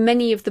like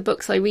many of the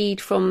books I read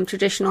from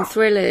traditional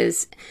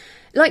thrillers,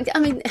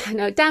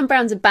 Dan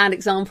Brown's a bad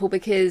example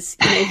because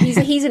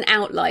he's an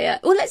outlier.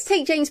 Well, let's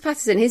take James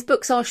Patterson. His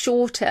books are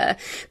shorter,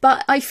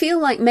 but I feel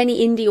like many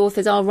indie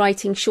authors are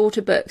writing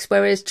shorter books,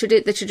 whereas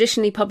the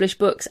traditionally published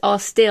books are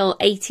still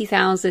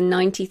 80,000,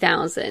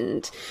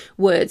 90,000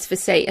 words for,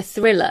 say, a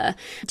thriller.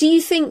 Do you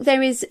think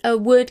there is a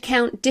word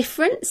count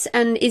difference,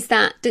 and is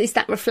that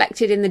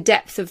reflected in the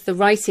depth of the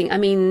writing? I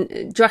mean,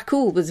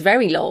 Dracul was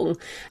very long.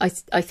 I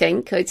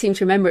think I seem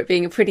to remember it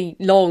being a pretty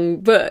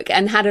long book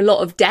and had a lot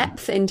of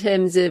depth in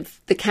terms of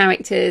the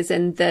characters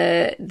and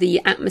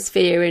the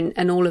atmosphere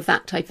and all of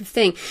that type of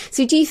thing.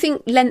 So do you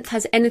think length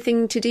has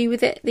anything to do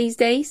with it these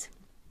days?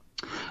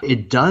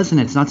 It does,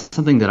 and it's not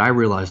something that I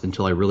realized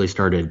until I really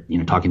started,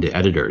 talking to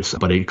editors.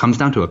 But it comes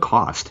down to a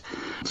cost.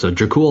 So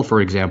Dracul,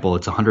 for example,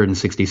 it's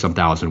 160-some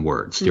thousand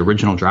words. The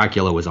original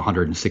Dracula was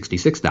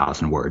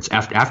 166,000 words.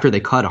 After they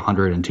cut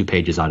 102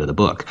 pages out of the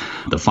book,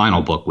 the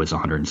final book was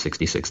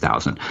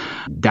 166,000.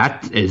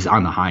 That is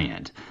on the high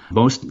end.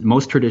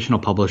 Most traditional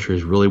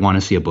publishers really want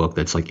to see a book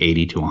that's like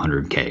 80 to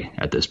 100K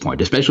at this point,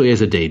 especially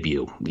as a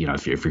debut,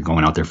 if you're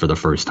going out there for the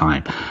first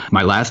time.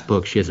 My last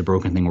book, She Has a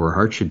Broken Thing Where Her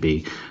Heart Should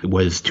Be,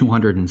 was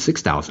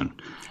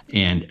 206,000.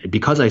 And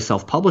because I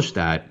self-published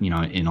that, in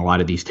a lot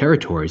of these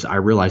territories, I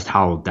realized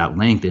how that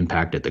length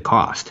impacted the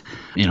cost.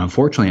 And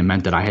unfortunately, it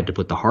meant that I had to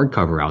put the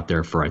hardcover out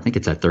there for, I think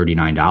it's at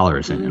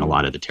 $39 in a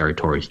lot of the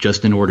territories,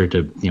 just in order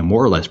to,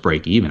 more or less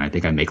break even. I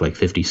think I make like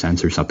 50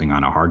 cents or something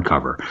on a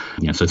hardcover.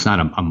 So it's not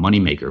a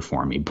moneymaker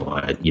for me,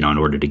 but, in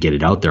order to get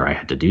it out there, I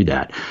had to do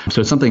that.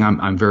 So it's something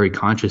I'm very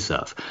conscious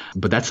of.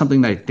 But that's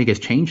something that I think has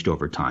changed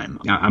over time.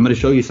 Now, I'm going to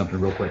show you something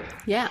real quick.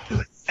 Yeah.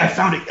 I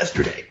found it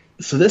yesterday.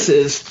 So this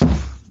is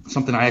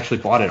something I actually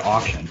bought at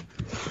auction.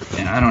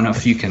 And I don't know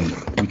if you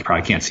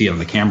probably can't see it on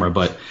the camera,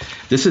 but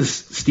this is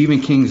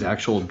Stephen King's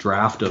actual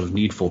draft of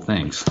Needful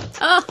Things.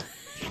 Oh,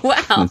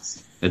 wow.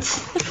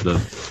 It's the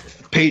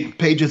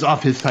pages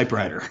off his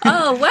typewriter.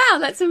 Oh, wow.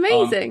 That's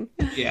amazing.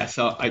 Yeah.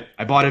 So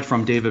I bought it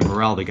from David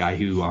Morrell, the guy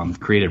who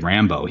created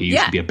Rambo. He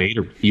used to be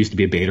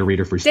a beta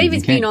reader for Stephen King.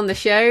 David's been on the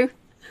show.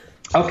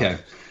 Okay.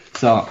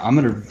 So I'm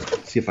going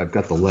to see if I've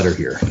got the letter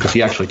here, because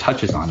he actually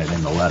touches on it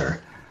in the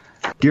letter.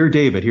 Dear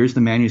David, here's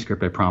the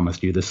manuscript I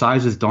promised you. The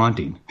size is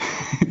daunting,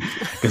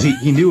 because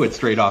he knew it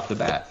straight off the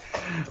bat.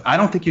 I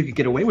don't think you could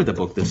get away with a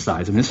book this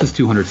size. And this is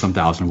 200-some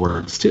thousand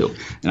words, too.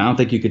 And I don't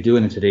think you could do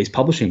it in today's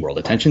publishing world.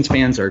 Attention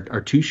spans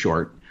are too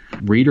short.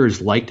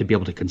 Readers like to be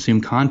able to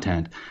consume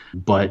content,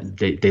 but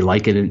they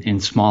like it in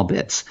small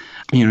bits.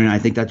 And I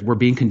think that we're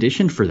being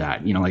conditioned for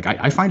that. Like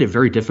I find it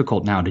very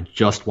difficult now to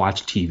just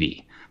watch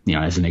TV.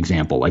 As an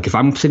example, like if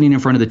I'm sitting in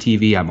front of the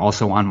TV, I'm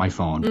also on my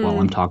phone while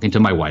I'm talking to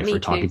my wife or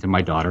talking to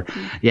my daughter.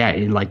 Yeah.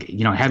 And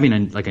having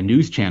a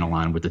news channel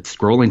on with the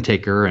scrolling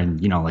ticker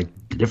and, like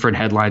different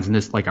headlines and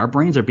this, like our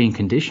brains are being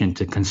conditioned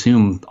to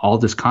consume all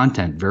this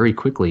content very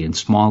quickly in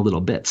small little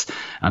bits.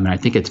 I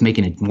think it's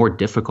making it more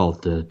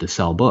difficult to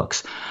sell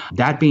books.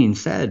 That being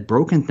said,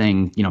 Broken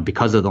Thing,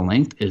 because of the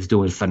length, is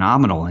doing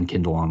phenomenal in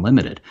Kindle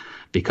Unlimited,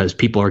 because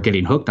people are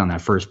getting hooked on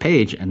that first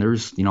page, and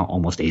there's,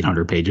 almost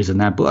 800 pages in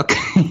that book,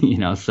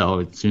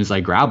 so as soon as I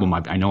grab them,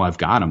 I know I've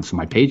got them. So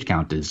my page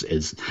count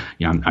is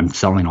I'm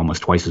selling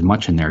almost twice as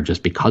much in there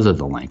just because of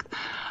the length.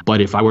 But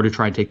if I were to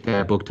try and take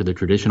that book to the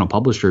traditional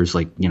publishers,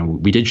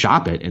 we did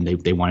shop it, and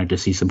they wanted to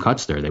see some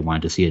cuts there. They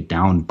wanted to see it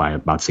down by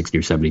about 60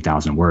 or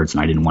 70,000 words,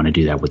 and I didn't want to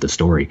do that with the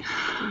story.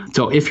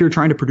 So if you're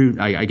trying to produce,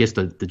 I guess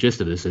the gist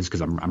of this is,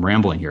 because I'm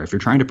rambling here, if you're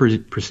trying to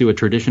pursue a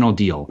traditional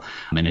deal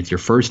and it's your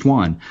first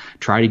one,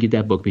 try to get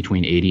that book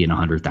between 80 and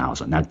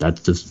 100,000.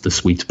 That's just the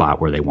sweet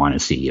spot where they want to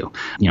see you.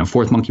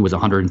 Fourth Monkey was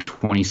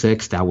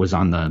 126. That was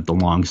on the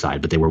long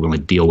side, but they were willing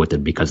to deal with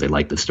it because they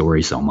liked the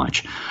story so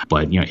much.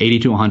 But 80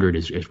 to 100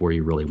 is where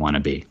you really want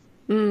to be.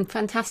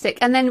 Fantastic.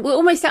 And then we're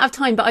almost out of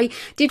time, but I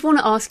did want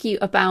to ask you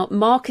about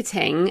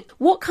marketing.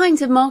 What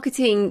kinds of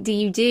marketing do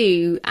you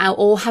do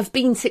or have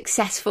been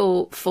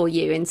successful for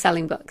you in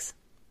selling books?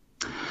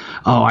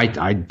 Oh,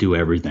 I do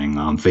everything.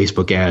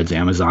 Facebook ads,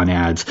 Amazon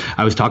ads.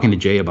 I was talking to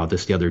Jay about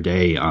this the other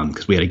day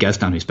because we had a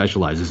guest on who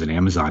specializes in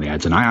Amazon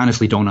ads, and I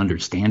honestly don't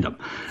understand them.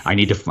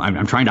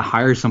 I'm trying to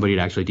hire somebody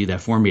to actually do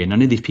that for me, and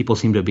none of these people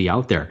seem to be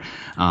out there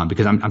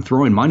because I'm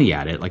throwing money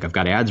at it. Like I've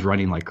got ads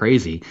running like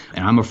crazy,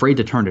 and I'm afraid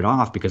to turn it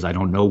off because I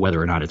don't know whether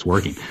or not it's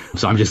working.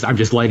 So I'm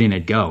just letting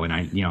it go,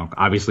 and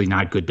obviously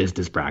not good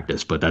business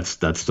practice, but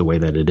that's the way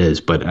that it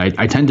is. But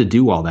I tend to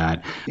do all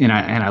that, and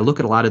I look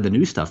at a lot of the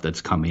new stuff that's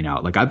coming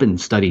out. Like I've been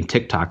studying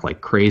TikTok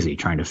like crazy,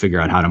 trying to figure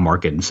out how to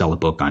market and sell a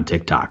book on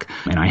TikTok.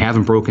 And I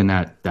haven't broken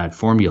that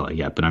formula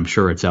yet, but I'm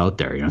sure it's out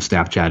there.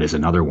 Snapchat is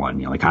another one.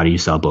 Like how do you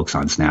sell books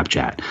on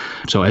Snapchat?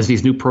 So as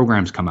these new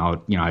programs come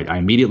out, I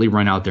immediately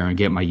run out there and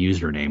get my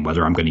username,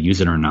 whether I'm going to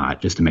use it or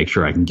not, just to make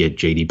sure I can get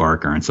JD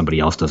Barker and somebody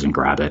else doesn't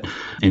grab it.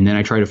 And then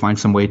I try to find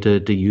some way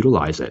to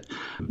utilize it.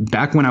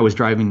 Back when I was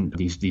driving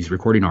these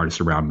recording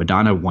artists around,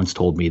 Madonna once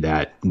told me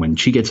that when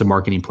she gets a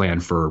marketing plan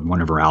for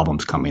one of her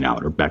albums coming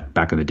out, or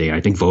back in the day,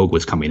 I think Vogue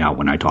was coming out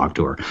when I talked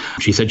to her.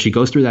 She said she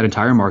goes through that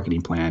entire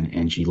marketing plan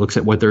and she looks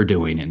at what they're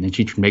doing, and then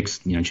she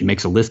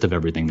makes a list of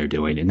everything they're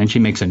doing, and then she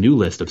makes a new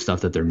list of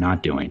stuff that they're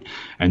not doing.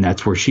 And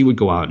that's where she would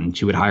go out and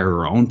she would hire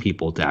her own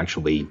people to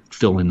actually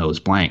fill in those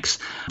blanks.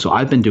 So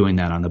I've been doing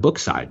that on the book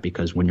side,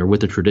 because when you're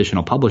with a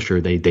traditional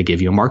publisher, they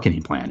give you a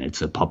marketing plan.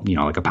 It's like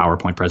a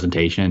PowerPoint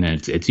presentation,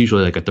 and it's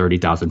usually like a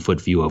 30,000 foot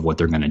view of what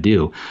they're going to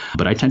do.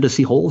 But I tend to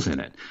see holes in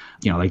it.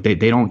 Like they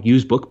don't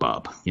use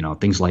BookBub,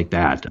 things like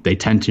that. They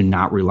tend to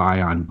not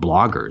rely on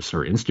bloggers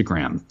or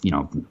Instagram,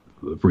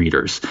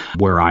 readers,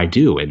 where I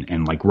do.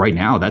 And like right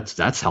now,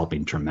 that's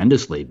helping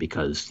tremendously,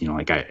 because,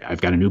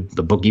 I've got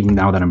the book, even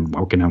now that I'm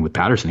working on with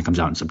Patterson, it comes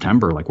out in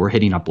September. Like we're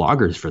hitting up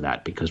bloggers for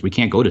that because we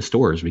can't go to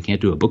stores. We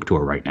can't do a book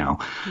tour right now.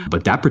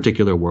 But that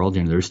particular world,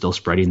 they're still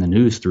spreading the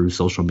news through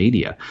social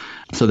media.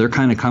 So they're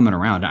kind of coming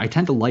around. I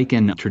tend to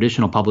liken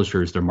traditional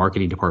publishers, their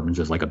marketing departments,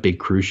 as like a big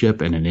cruise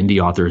ship, and an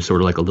indie author is sort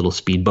of like a little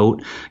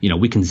speedboat.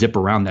 We can zip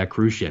around that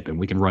cruise ship and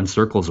we can run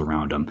circles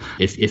around them.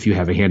 If you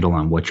have a handle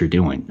on what you're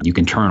doing, you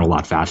can turn a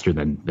lot faster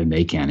than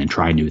they can and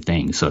try new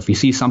things. So if you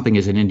see something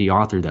as an indie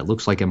author that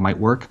looks like it might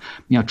work,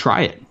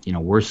 try it.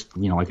 Worst,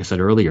 like I said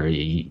earlier,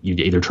 you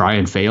either try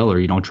and fail or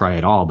you don't try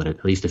at all. But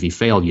at least if you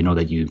failed,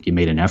 that you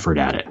made an effort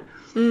at it.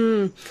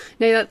 No,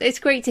 it's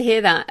great to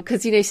hear that,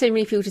 because, so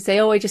many people just say,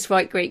 oh, I just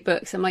write great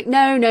books. I'm like,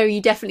 no,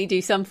 you definitely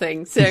do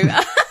something. So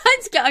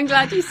I'm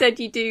glad you said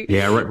you do.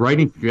 Yeah,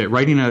 writing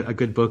a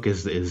good book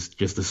is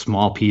just a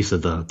small piece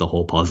of the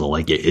whole puzzle.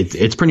 Like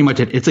it's pretty much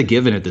it's a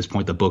given at this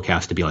point. The book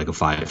has to be like a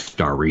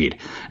 5-star read.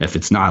 If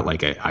it's not,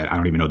 like I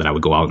don't even know that I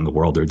would go out in the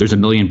world. There's a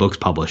million books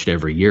published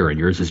every year, and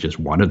yours is just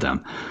one of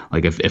them.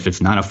 Like if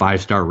it's not a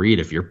 5-star read,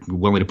 if you're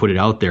willing to put it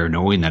out there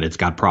knowing that it's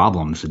got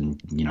problems,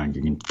 and you're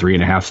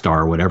 3.5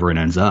 star or whatever it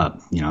ends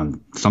up,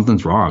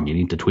 something's wrong. You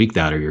need to tweak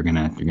that, or you're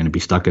gonna be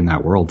stuck in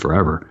that world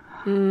forever.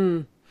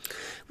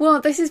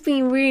 Well, this has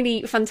been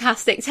really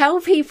fantastic. Tell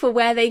people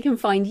where they can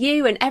find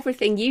you and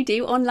everything you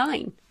do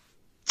online.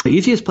 The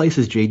easiest place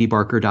is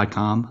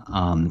jdbarker.com.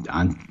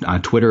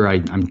 On Twitter,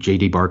 I'm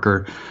JD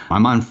Barker.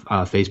 I'm on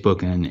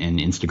Facebook and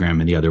Instagram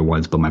and the other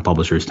ones, but my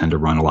publishers tend to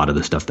run a lot of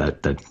the stuff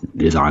that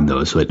is on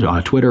those. So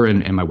Twitter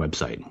and my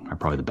website are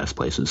probably the best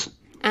places.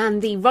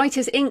 And the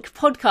Writers Inc.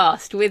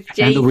 podcast with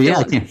Jay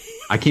Thorne.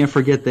 I can't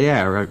forget the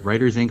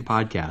Writers Inc.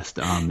 podcast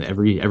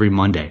every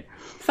Monday.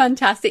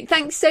 Fantastic.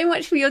 Thanks so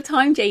much for your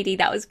time, JD.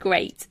 That was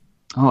great.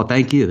 Oh,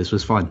 thank you. This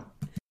was fun.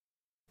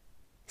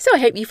 So I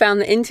hope you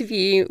found the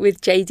interview with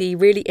JD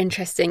really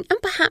interesting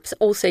and perhaps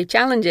also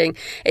challenging.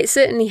 It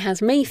certainly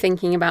has me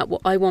thinking about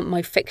what I want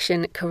my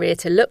fiction career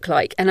to look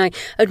like. And I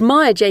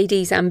admire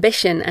JD's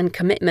ambition and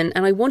commitment,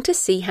 and I want to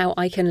see how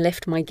I can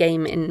lift my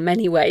game in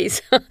many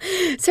ways.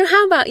 So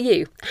how about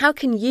you? How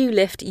can you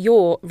lift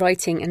your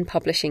writing and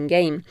publishing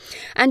game?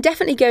 And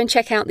definitely go and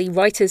check out the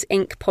Writers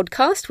Inc.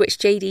 podcast, which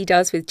JD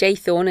does with Jay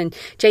Thorne. And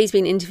Jay's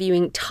been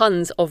interviewing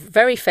tons of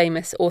very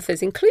famous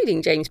authors,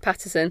 including James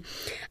Patterson.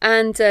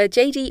 And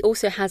JD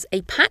also has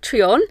a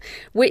Patreon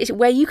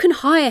where you can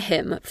hire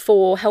him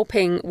for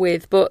helping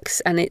with books,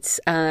 and it's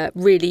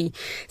really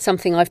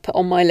something I've put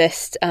on my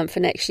list for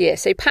next year.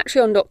 So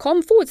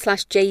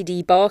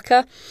patreon.com/JD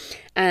Barker.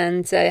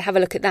 And have a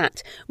look at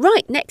that.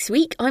 Right, next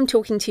week I'm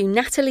talking to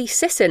Natalie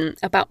Sisson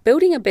about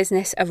building a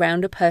business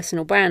around a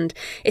personal brand,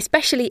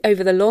 especially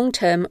over the long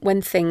term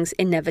when things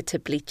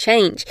inevitably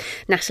change.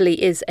 Natalie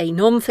is a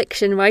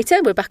non-fiction writer.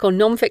 We're back on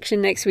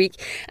non-fiction next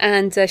week.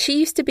 And she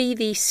used to be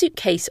the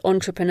suitcase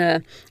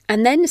entrepreneur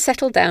and then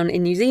settled down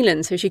in New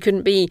Zealand. So she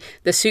couldn't be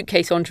the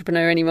suitcase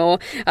entrepreneur anymore.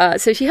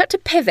 So she had to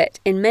pivot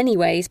in many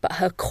ways, but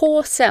her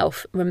core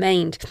self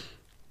remained.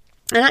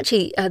 And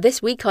actually,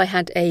 this week I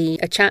had a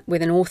chat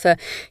with an author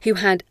who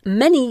had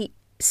many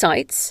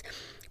sites,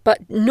 but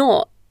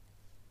not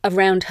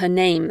around her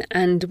name.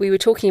 And we were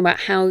talking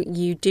about how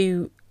you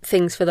do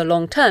things for the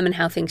long term and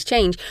how things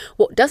change.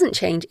 What doesn't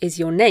change is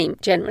your name,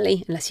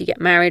 generally, unless you get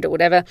married or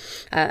whatever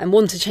and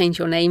want to change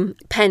your name.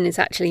 Penn is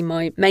actually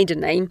my maiden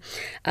name,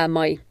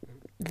 the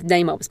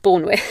name I was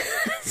born with.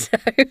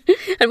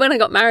 And when I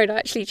got married, I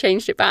actually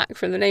changed it back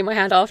from the name I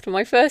had after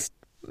my first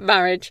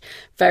marriage.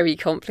 Very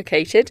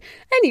complicated.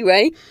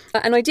 Anyway,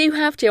 and I do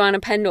have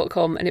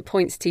joannapenn.com, and it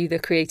points to the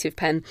Creative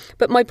Pen.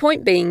 But my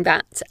point being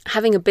that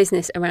having a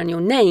business around your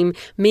name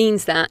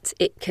means that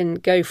it can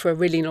go for a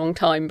really long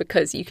time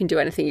because you can do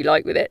anything you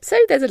like with it. So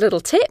there's a little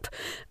tip.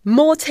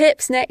 More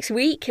tips next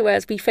week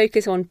as we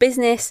focus on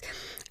business.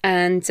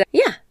 And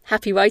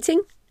happy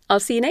writing. I'll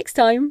see you next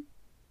time.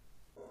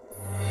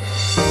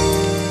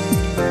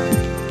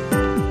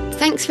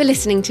 Thanks for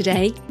listening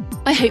today.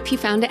 I hope you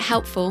found it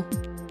helpful.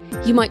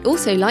 You might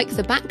also like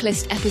the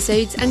backlist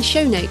episodes and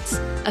show notes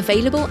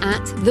available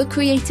at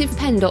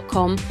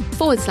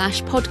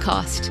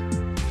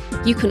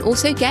thecreativepen.com/podcast. You can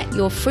also get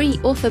your free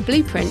author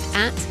blueprint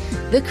at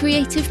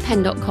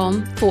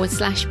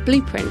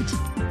thecreativepen.com/blueprint.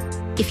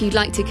 If you'd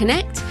like to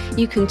connect,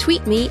 you can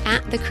tweet me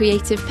at The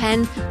Creative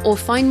Pen or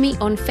find me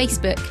on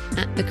Facebook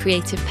at The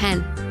Creative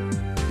Pen.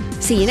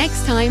 See you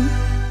next time.